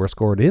goals that were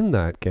scored in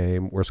that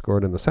game were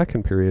scored in the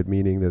second period,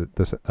 meaning that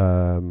this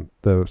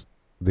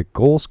the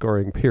goal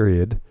scoring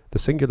period, the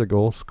singular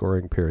goal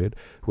scoring period,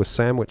 was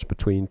sandwiched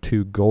between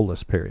 2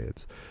 goalless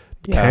periods.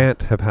 Yeah.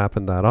 Can't have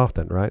happened that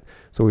often, right?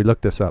 So we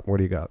looked this up. What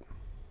do you got?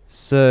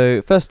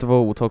 So, first of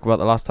all, we'll talk about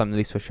the last time the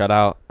Leafs were shut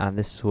out, and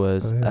this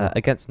was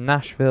against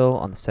Nashville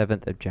on the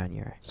 7th of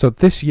January. So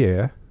this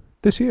year,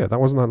 that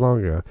wasn't that long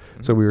ago.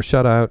 Mm-hmm. So we were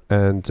shut out,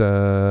 and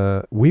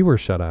we were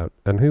shut out.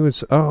 And who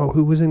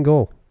was in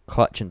goal?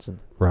 Clutchinson.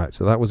 Right.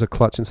 So that was a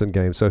Clutchinson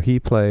game. So he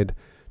played.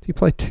 Did he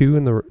play two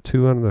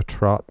on the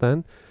trot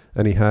then?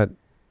 And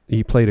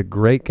he played a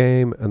great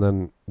game, and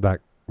then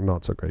that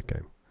not so great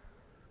game.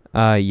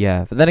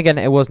 Yeah. But then again,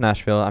 it was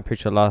Nashville. I'm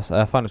pretty sure last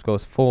final score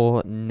was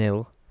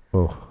 4-0.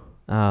 Oh.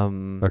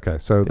 Okay,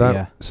 so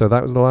but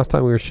that was the last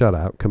time we were shut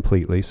out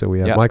completely. So we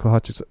had Yep.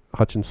 Michael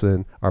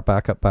Hutchinson, our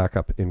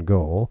backup in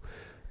goal,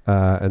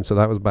 and so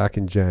that was back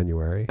in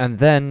January. And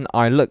then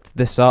I looked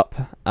this up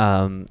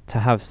to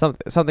have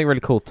something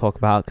really cool to talk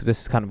about, because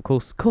this is kind of a cool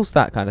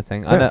stat kind of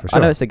thing. Yeah, for I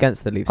know sure. it's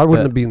against the Leafs. I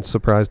wouldn't but have been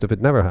surprised if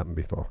it never happened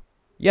before.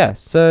 Yeah,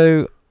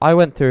 so I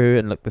went through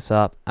and looked this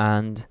up,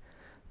 and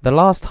the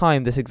last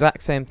time this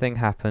exact same thing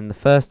happened, the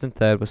first and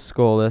third was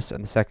scoreless,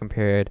 and the second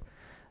period,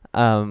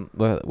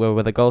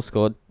 where the goal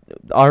scored.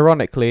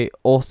 Ironically,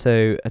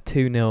 also a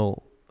 2-0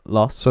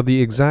 loss. So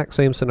the exact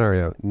same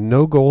scenario: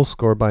 no goals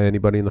scored by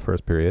anybody in the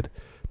first period,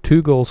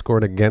 2 goals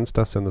scored against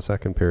us in the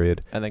second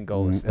period, and then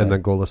goalless. and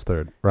then goalless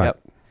third. Right.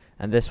 Yep.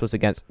 And this was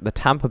against the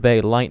Tampa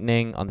Bay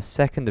Lightning on the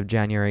 2nd of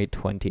January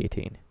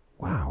 2018.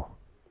 Wow.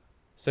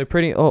 So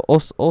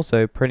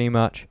also pretty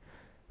much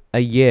a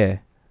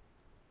year.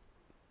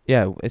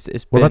 Yeah, it's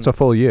been... Well, that's a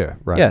full year,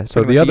 right? Yeah,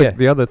 So pretty much a year.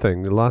 the other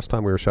thing, the last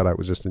time we were shut out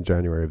was just in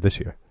January of this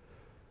year.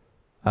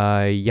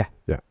 Yeah.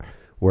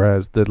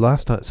 Whereas the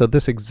last time, so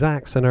this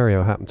exact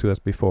scenario happened to us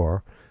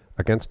before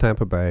against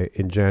Tampa Bay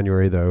in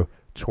January, though,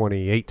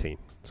 2018.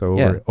 So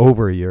Yeah.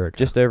 over a year ago.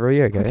 Just over a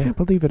year ago. I Yeah. can't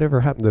believe it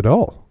ever happened at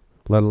all,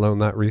 let alone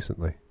that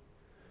recently.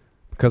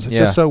 Because it's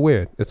Yeah. just so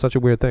weird. It's such a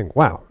weird thing.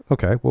 Wow.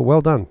 Okay.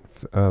 Well done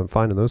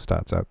finding those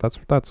stats out.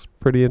 That's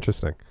pretty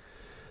interesting.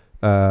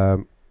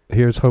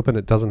 Here's hoping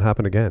it doesn't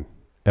happen again,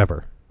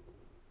 ever.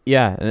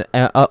 Yeah,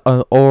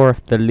 or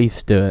if the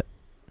Leafs do it,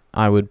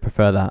 I would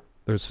prefer that.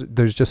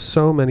 There's just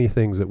so many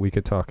things that we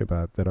could talk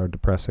about that are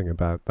depressing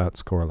about that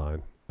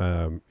scoreline.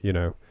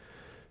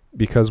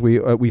 Because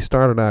we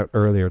started out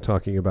earlier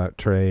talking about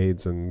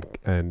trades and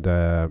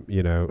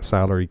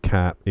salary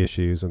cap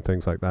issues and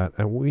things like that,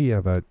 and we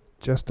have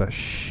just a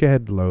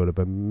shed load of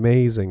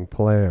amazing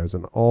players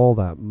and all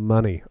that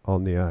money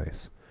on the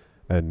ice,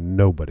 and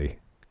nobody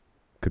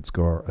could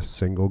score a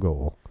single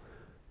goal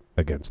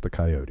against the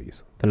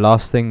Coyotes. The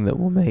last thing that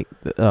will make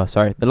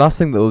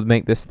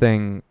this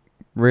thing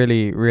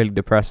really, really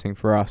depressing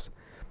for us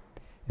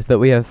is that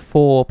we have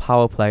 4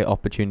 power play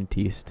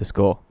opportunities to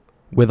score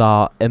with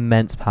our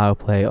immense power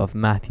play of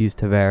Matthews,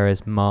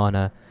 Tavares,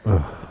 Marner,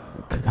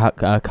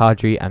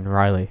 Kadri, and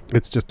Riley.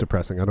 It's just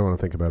depressing. I don't want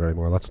to think about it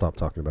anymore. Let's stop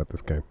talking about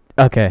this game.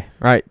 Okay,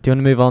 right. Do you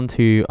want to move on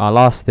to our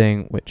last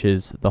thing, which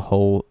is the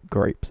whole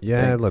grapes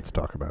Yeah, thing? let's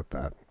talk about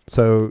that.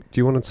 So, do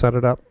you want to set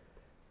it up?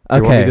 Do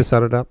you want me Okay. to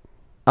set it up?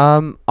 I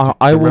Do will.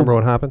 you remember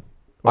what happened?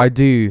 I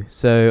do.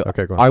 So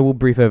Okay, go on. I will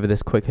brief over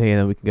this quickly, and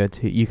then we can go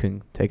to. You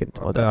can take it.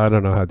 I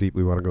don't know how deep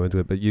we want to go into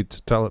it, but you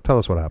tell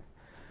us what happened.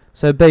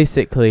 So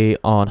basically,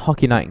 on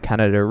Hockey Night in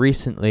Canada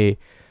recently,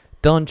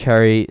 Don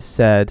Cherry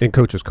said In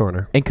Coach's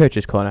Corner. in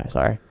Coach's Corner,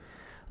 sorry,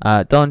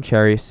 Don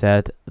Cherry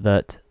said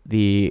that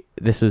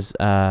this was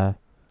the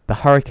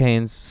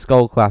Hurricanes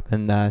skull clap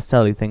and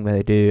Selly thing that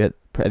they do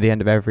at the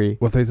end of every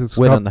Well, they just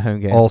win got on the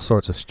home game. all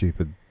sorts of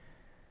stupid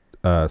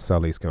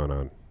sallies going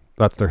on.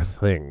 That's their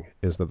thing,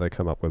 is that they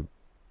come up with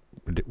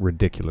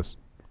ridiculous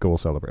goal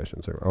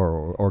celebrations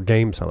or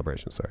game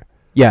celebrations, sorry.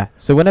 Yeah,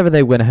 so whenever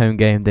they win a home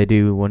game, they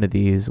do one of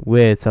these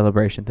weird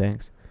celebration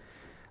things.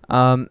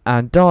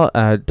 And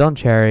Don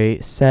Cherry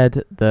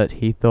said that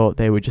he thought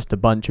they were just a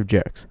bunch of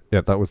jerks.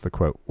 Yeah, that was the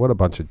quote. What a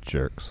bunch of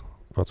jerks.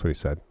 That's what he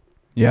said.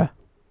 Yeah.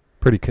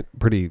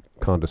 Pretty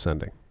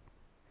condescending.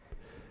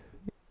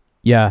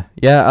 Yeah.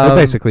 They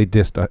basically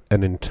dissed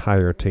an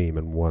entire team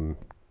in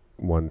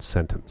one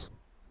sentence.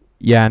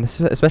 Yeah, and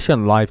especially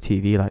on live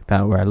TV like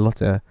that, where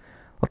lots of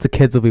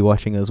kids will be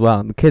watching as well.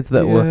 And the kids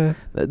that were,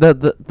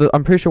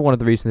 I'm pretty sure one of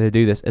the reasons they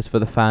do this is for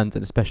the fans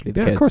and especially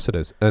the kids. Yeah, of course it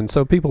is. And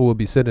so people will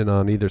be sitting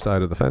on either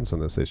side of the fence on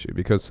this issue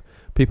because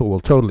people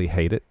will totally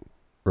hate it,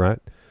 right?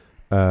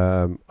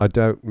 I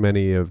doubt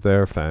many of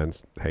their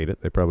fans hate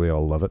it. They probably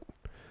all love it.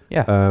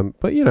 Yeah.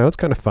 But it's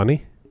kind of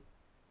funny.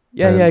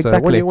 Yeah, And,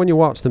 exactly. when you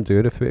watch them do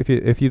it,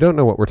 if you don't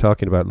know what we're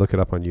talking about, look it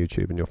up on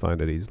YouTube and you'll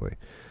find it easily.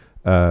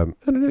 And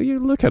you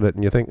look at it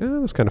and you think,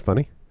 oh, that's kind of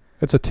funny.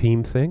 It's a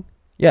team thing.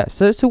 Yeah,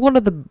 so one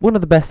of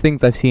the best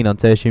things I've seen on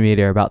social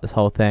media about this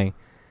whole thing,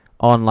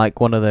 on like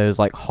one of those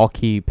like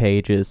hockey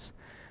pages,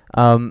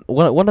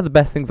 one of the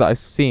best things that I've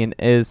seen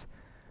is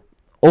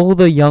all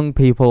the young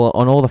people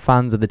and all the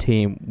fans of the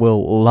team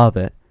will love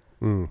it.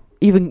 Mm.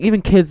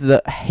 Even kids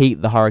that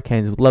hate the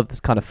Hurricanes would love this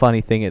kind of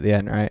funny thing at the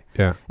end, right?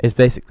 Yeah. It's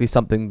basically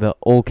something that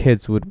all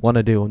kids would want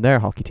to do on their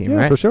hockey team, Yeah,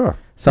 right? for sure.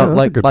 So Yeah,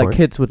 that's a good point.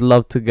 kids would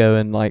love to go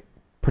and like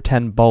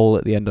pretend bowl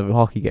at the end of a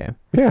hockey game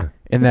Yeah.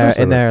 in Of course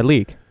they would. their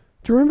league.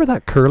 Do you remember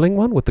that curling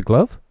one with the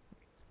glove?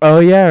 Oh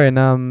yeah,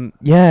 and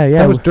yeah.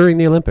 That was during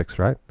the Olympics,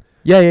 right?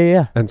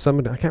 Yeah. And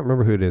somebody, I can't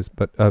remember who it is,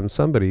 but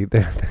somebody,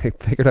 they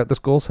figured out this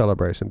goal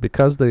celebration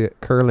because the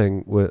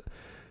curling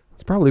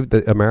it's probably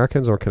the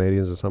Americans or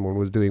Canadians or someone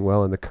was doing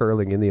well in the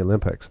curling in the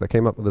Olympics. They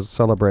came up with this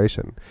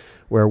celebration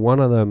where one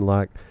of them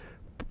like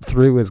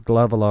threw his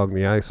glove along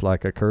the ice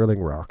like a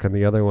curling rock, and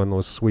the other one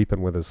was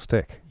sweeping with his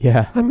stick.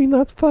 Yeah. I mean,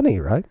 that's funny,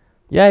 right?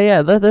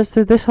 Yeah.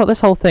 This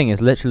whole thing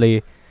is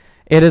literally,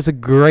 it is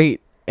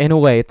in a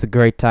way, it's a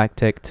great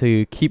tactic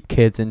to keep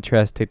kids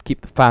interested,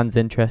 keep the fans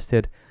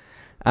interested,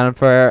 and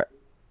for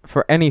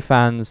any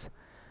fans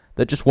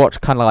that just watch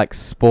kind of like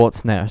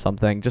Sportsnet or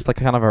something, just like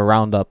kind of a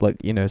roundup, like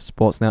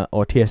Sportsnet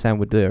or TSN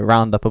would do a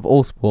roundup of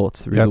all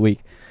sports through the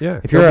week.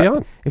 Yeah. If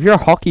you're a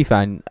hockey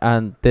fan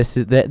and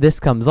this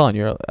comes on,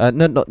 you're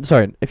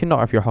if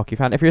you're a hockey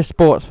fan, if you're a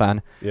sports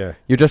fan, yeah,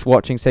 you're just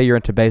watching, say you're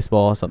into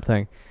baseball or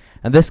something,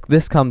 and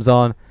this comes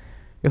on,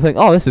 you think,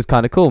 oh, this is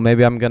kind of cool.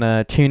 Maybe I'm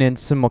gonna tune in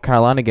to some more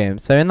Carolina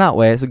games. So in that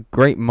way, it's a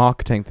great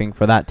marketing thing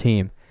for that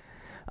team.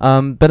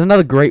 But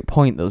another great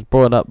point that was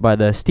brought up by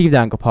the Steve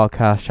Dangle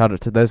podcast. Shout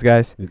out to those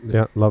guys.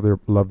 Yeah,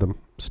 love them,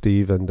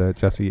 Steve and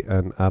Jesse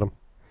and Adam.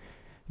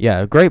 Yeah,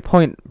 a great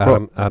point.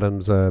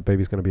 Adam's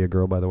baby's going to be a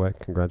girl, by the way.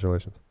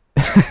 Congratulations.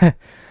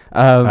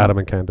 Adam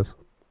and Candace.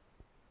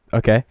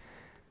 Okay.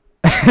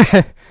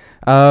 Yeah,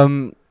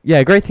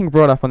 a great thing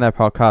brought up on their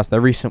podcast,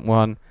 their recent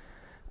one,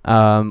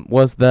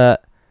 was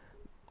that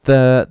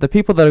the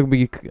people that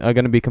are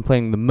going to be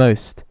complaining the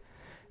most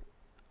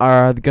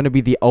are going to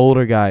be the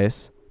older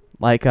guys,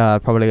 like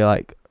probably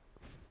like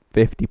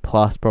 50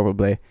 plus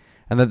probably,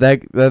 and that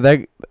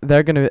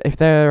they're going to, if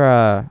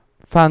they're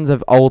fans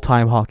of old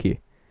time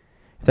hockey,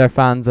 if they're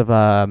fans of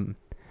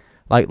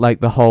like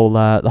the whole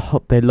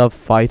they love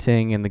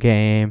fighting in the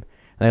game,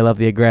 they love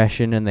the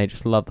aggression, and they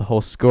just love the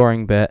whole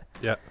scoring bit.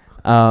 Yeah.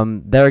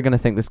 They're gonna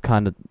think this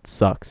kind of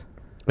sucks.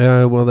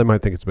 Well, they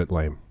might think it's a bit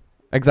lame.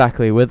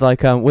 Exactly. With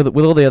like with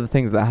all the other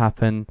things that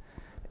happen,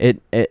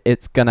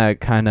 it's gonna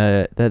kind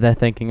of they're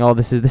thinking, oh,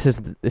 this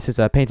is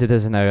painted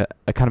as a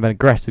kind of an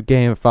aggressive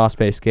game, a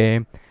fast-paced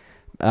game.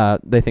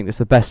 They think it's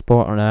the best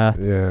sport on earth.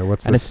 Yeah.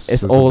 And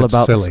it's all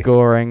about the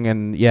scoring,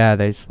 and yeah,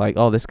 they just like,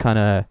 oh, this kind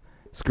of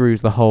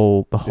screws the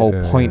whole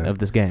point of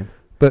this game.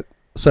 But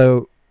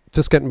so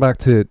just getting back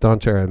to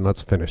Don Cherry, and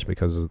let's finish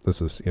because this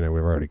is we've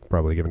already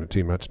probably given it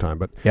too much time.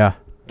 But yeah,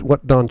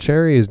 what Don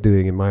Cherry is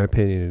doing, in my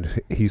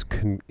opinion, he's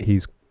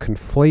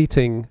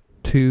conflating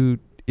two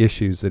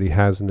issues that he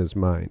has in his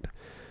mind.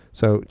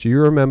 So do you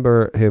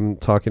remember him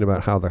talking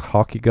about how the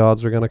hockey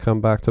gods are going to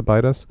come back to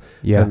bite us?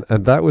 Yeah.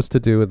 And that was to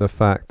do with the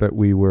fact that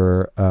we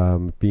were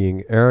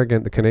being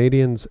arrogant. The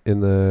Canadians in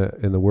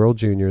the World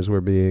Juniors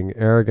were being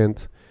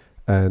arrogant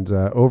and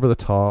over the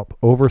top,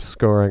 over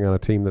scoring on a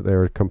team that they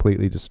were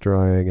completely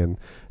destroying, and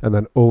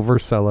then over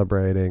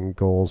celebrating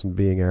goals and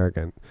being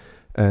arrogant.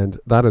 And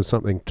that is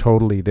something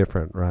totally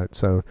different, right?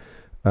 So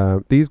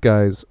these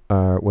guys,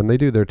 when they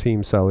do their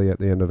team celly at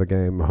the end of a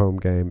game, a home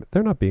game,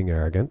 they're not being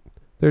arrogant.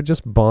 They're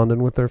just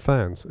bonding with their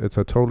fans. It's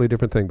a totally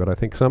different thing. But I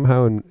think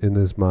somehow in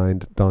his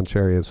mind, Don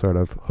Cherry has sort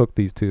of hooked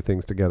these two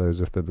things together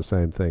as if they're the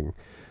same thing.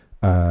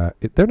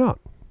 They're not.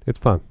 It's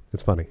fun.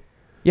 It's funny.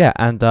 Yeah,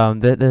 and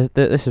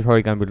this is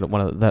probably going to be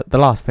one of the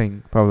last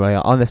thing probably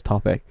on this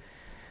topic,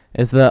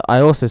 is that I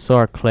also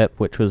saw a clip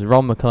which was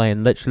Ron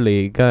McLean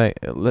literally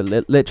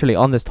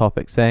on this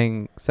topic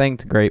saying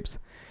to Grapes,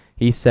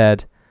 he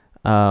said,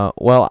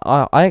 well,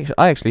 I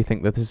actually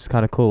think that this is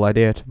kind of cool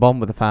idea to bond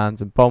with the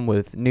fans and bond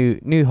with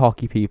new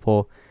hockey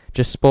people,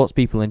 just sports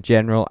people in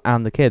general,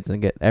 and the kids, and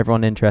get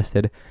everyone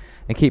interested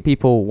and keep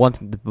people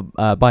wanting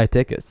to buy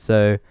tickets.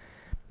 So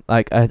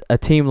like a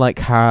team like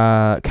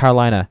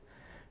Carolina,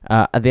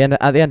 at the end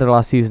of the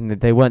last season,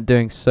 they weren't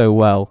doing so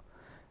well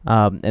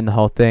in the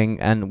whole thing,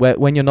 and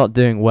when you're not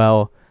doing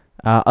well,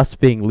 us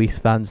being Leafs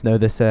fans know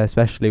this,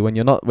 especially when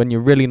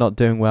you're really not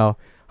doing well,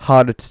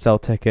 harder to sell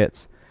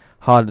tickets,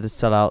 harder to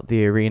sell out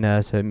the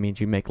arena, so it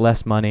means you make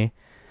less money.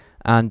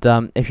 And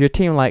if you're a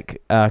team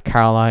like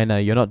Carolina,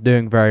 you're not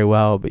doing very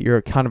well, but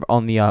you're kind of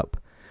on the up,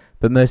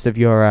 but most of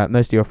your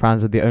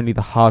fans are only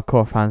the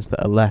hardcore fans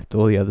that are left.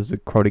 All the others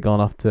have probably gone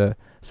off to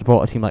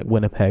support a team like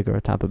Winnipeg or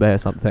Tampa Bay or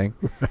something.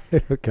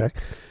 Right, okay.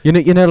 You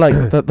know,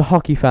 like the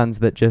hockey fans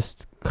that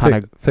just kind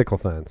of fickle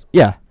fans.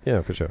 Yeah,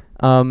 for sure.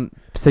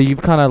 So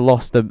you've kind of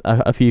lost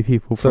a few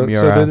people from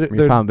your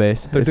fan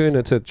base. They're doing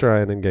it to try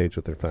and engage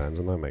with their fans,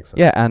 and that makes sense.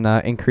 Yeah, and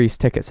increase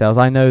ticket sales.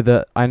 I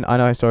know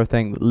I saw a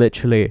thing that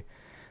literally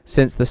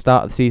since the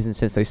start of the season,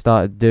 since they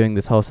started doing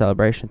this whole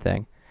celebration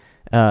thing,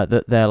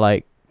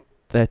 that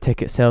their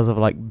ticket sales have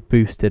like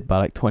boosted by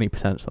like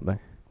 20% or something.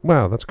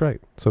 Wow, that's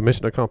great. So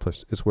mission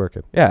accomplished. It's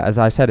working. Yeah, as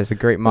I said, it's a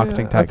great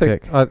marketing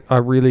tactic. I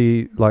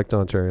really like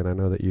Don Cherry, and I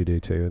know that you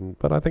do too.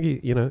 But I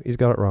think he's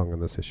got it wrong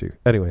on this issue.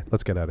 Anyway,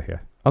 let's get out of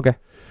here. Okay.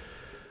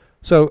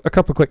 So a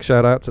couple of quick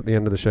shout outs at the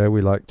end of the show.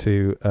 We like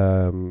to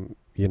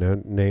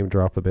name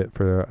drop a bit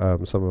for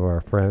some of our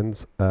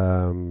friends.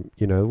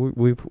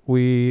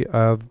 We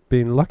have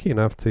been lucky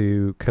enough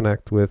to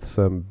connect with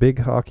some big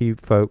hockey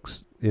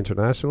folks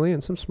internationally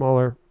and some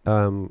smaller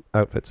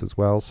outfits as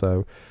well.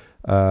 So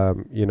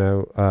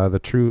the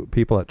true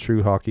people at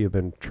True Hockey have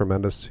been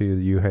tremendous to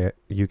the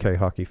UK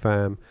Hockey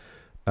Fam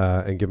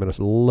and given us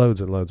loads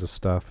and loads of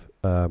stuff,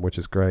 which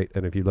is great.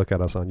 And if you look at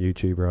us on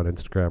YouTube or on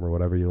Instagram or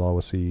whatever, you'll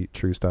always see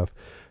True stuff.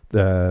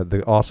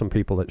 The awesome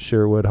people at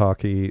Sherwood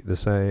Hockey, the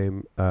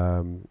same,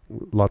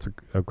 lots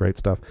of great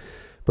stuff.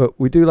 But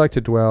we do like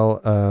to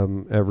dwell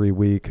every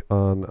week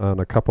on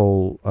a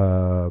couple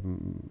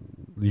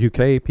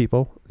UK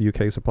people,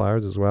 UK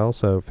suppliers as well.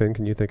 So Finn,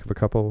 can you think of a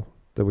couple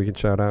that we can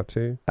shout out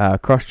to?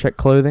 Crosscheck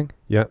Clothing.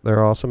 Yeah,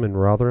 they're awesome in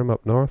Rotherham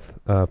up north.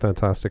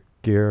 Fantastic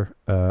gear,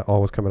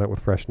 always coming out with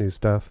fresh new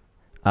stuff.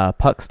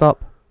 Puck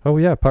Stop. Oh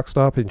yeah, Puck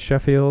Stop in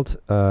Sheffield.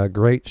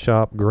 Great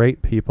shop,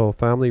 great people,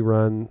 family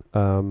run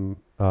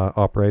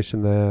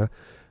operation there.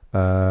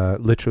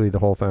 Literally the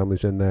whole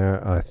family's in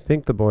there. I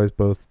think the boys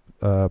both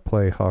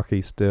play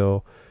hockey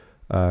still.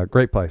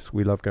 Great place.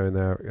 We love going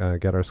there.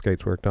 Get our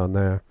skates worked on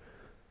there.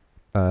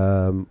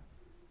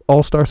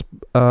 All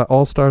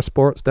Star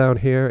Sports down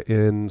here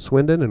in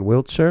Swindon in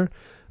Wiltshire.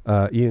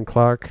 Ian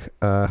Clark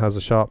has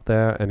a shop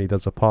there, and he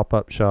does a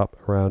pop-up shop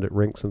around at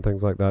rinks and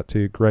things like that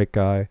too. Great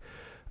guy.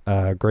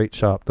 Great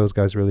shop. Those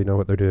guys really know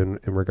what they're doing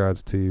in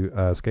regards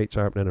to skate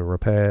sharpening and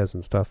repairs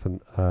and stuff,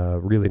 and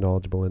really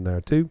knowledgeable in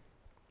there too.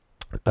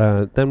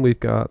 Then we've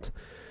got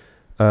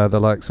the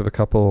likes of a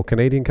couple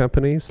Canadian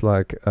companies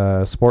like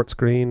Sports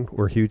Screen.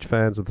 We're huge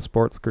fans of the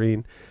Sports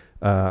Screen.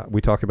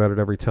 We talk about it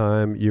every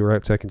time. You were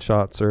out taking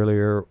shots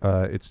earlier.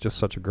 It's just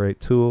such a great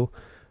tool.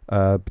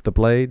 The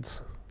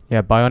blades.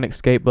 Yeah, Bionic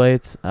skate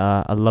blades.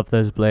 I love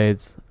those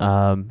blades.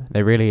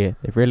 They've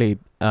really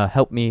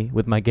helped me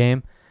with my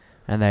game,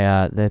 and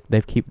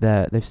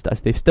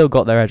they've still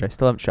got their edge. I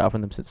still haven't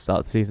sharpened them since the start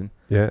of the season.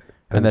 Yeah,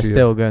 and they're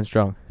still going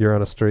strong. You're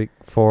on a streak.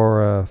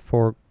 Four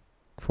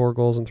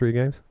goals in 3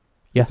 games.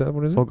 Yeah, is that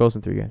what it is? 4 goals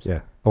in 3 games.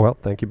 Yeah. Oh well,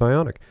 thank you,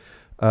 Bionic.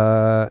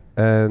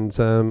 And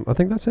I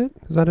think that's it.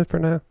 Is that it for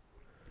now?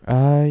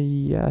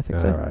 Yeah, I think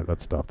so. All right,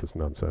 let's stop this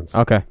nonsense.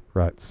 Okay.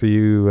 Right. See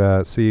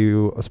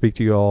you. Speak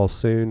to you all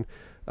soon.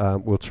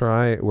 We'll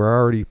try. We're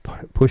already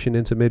pushing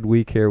into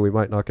midweek here. We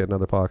might not get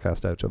another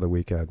podcast out till the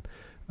weekend,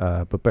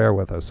 but bear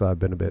with us. I've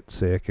been a bit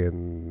sick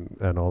and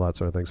all that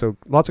sort of thing. So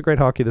lots of great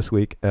hockey this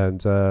week,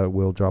 and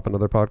we'll drop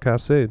another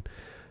podcast soon.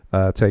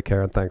 Take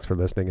care, and thanks for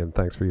listening, and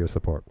thanks for your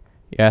support.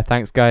 Yeah,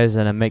 thanks guys,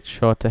 and make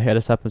sure to hit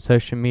us up on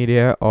social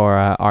media or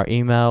our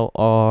email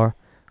or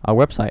our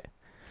website.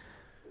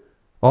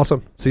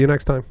 Awesome. See you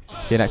next time.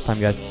 See you next time,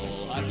 guys.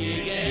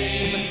 Hockey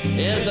game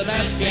is the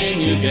best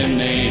game you can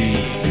name,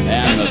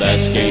 and the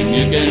best game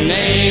you can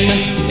name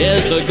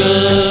is the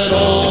good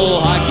old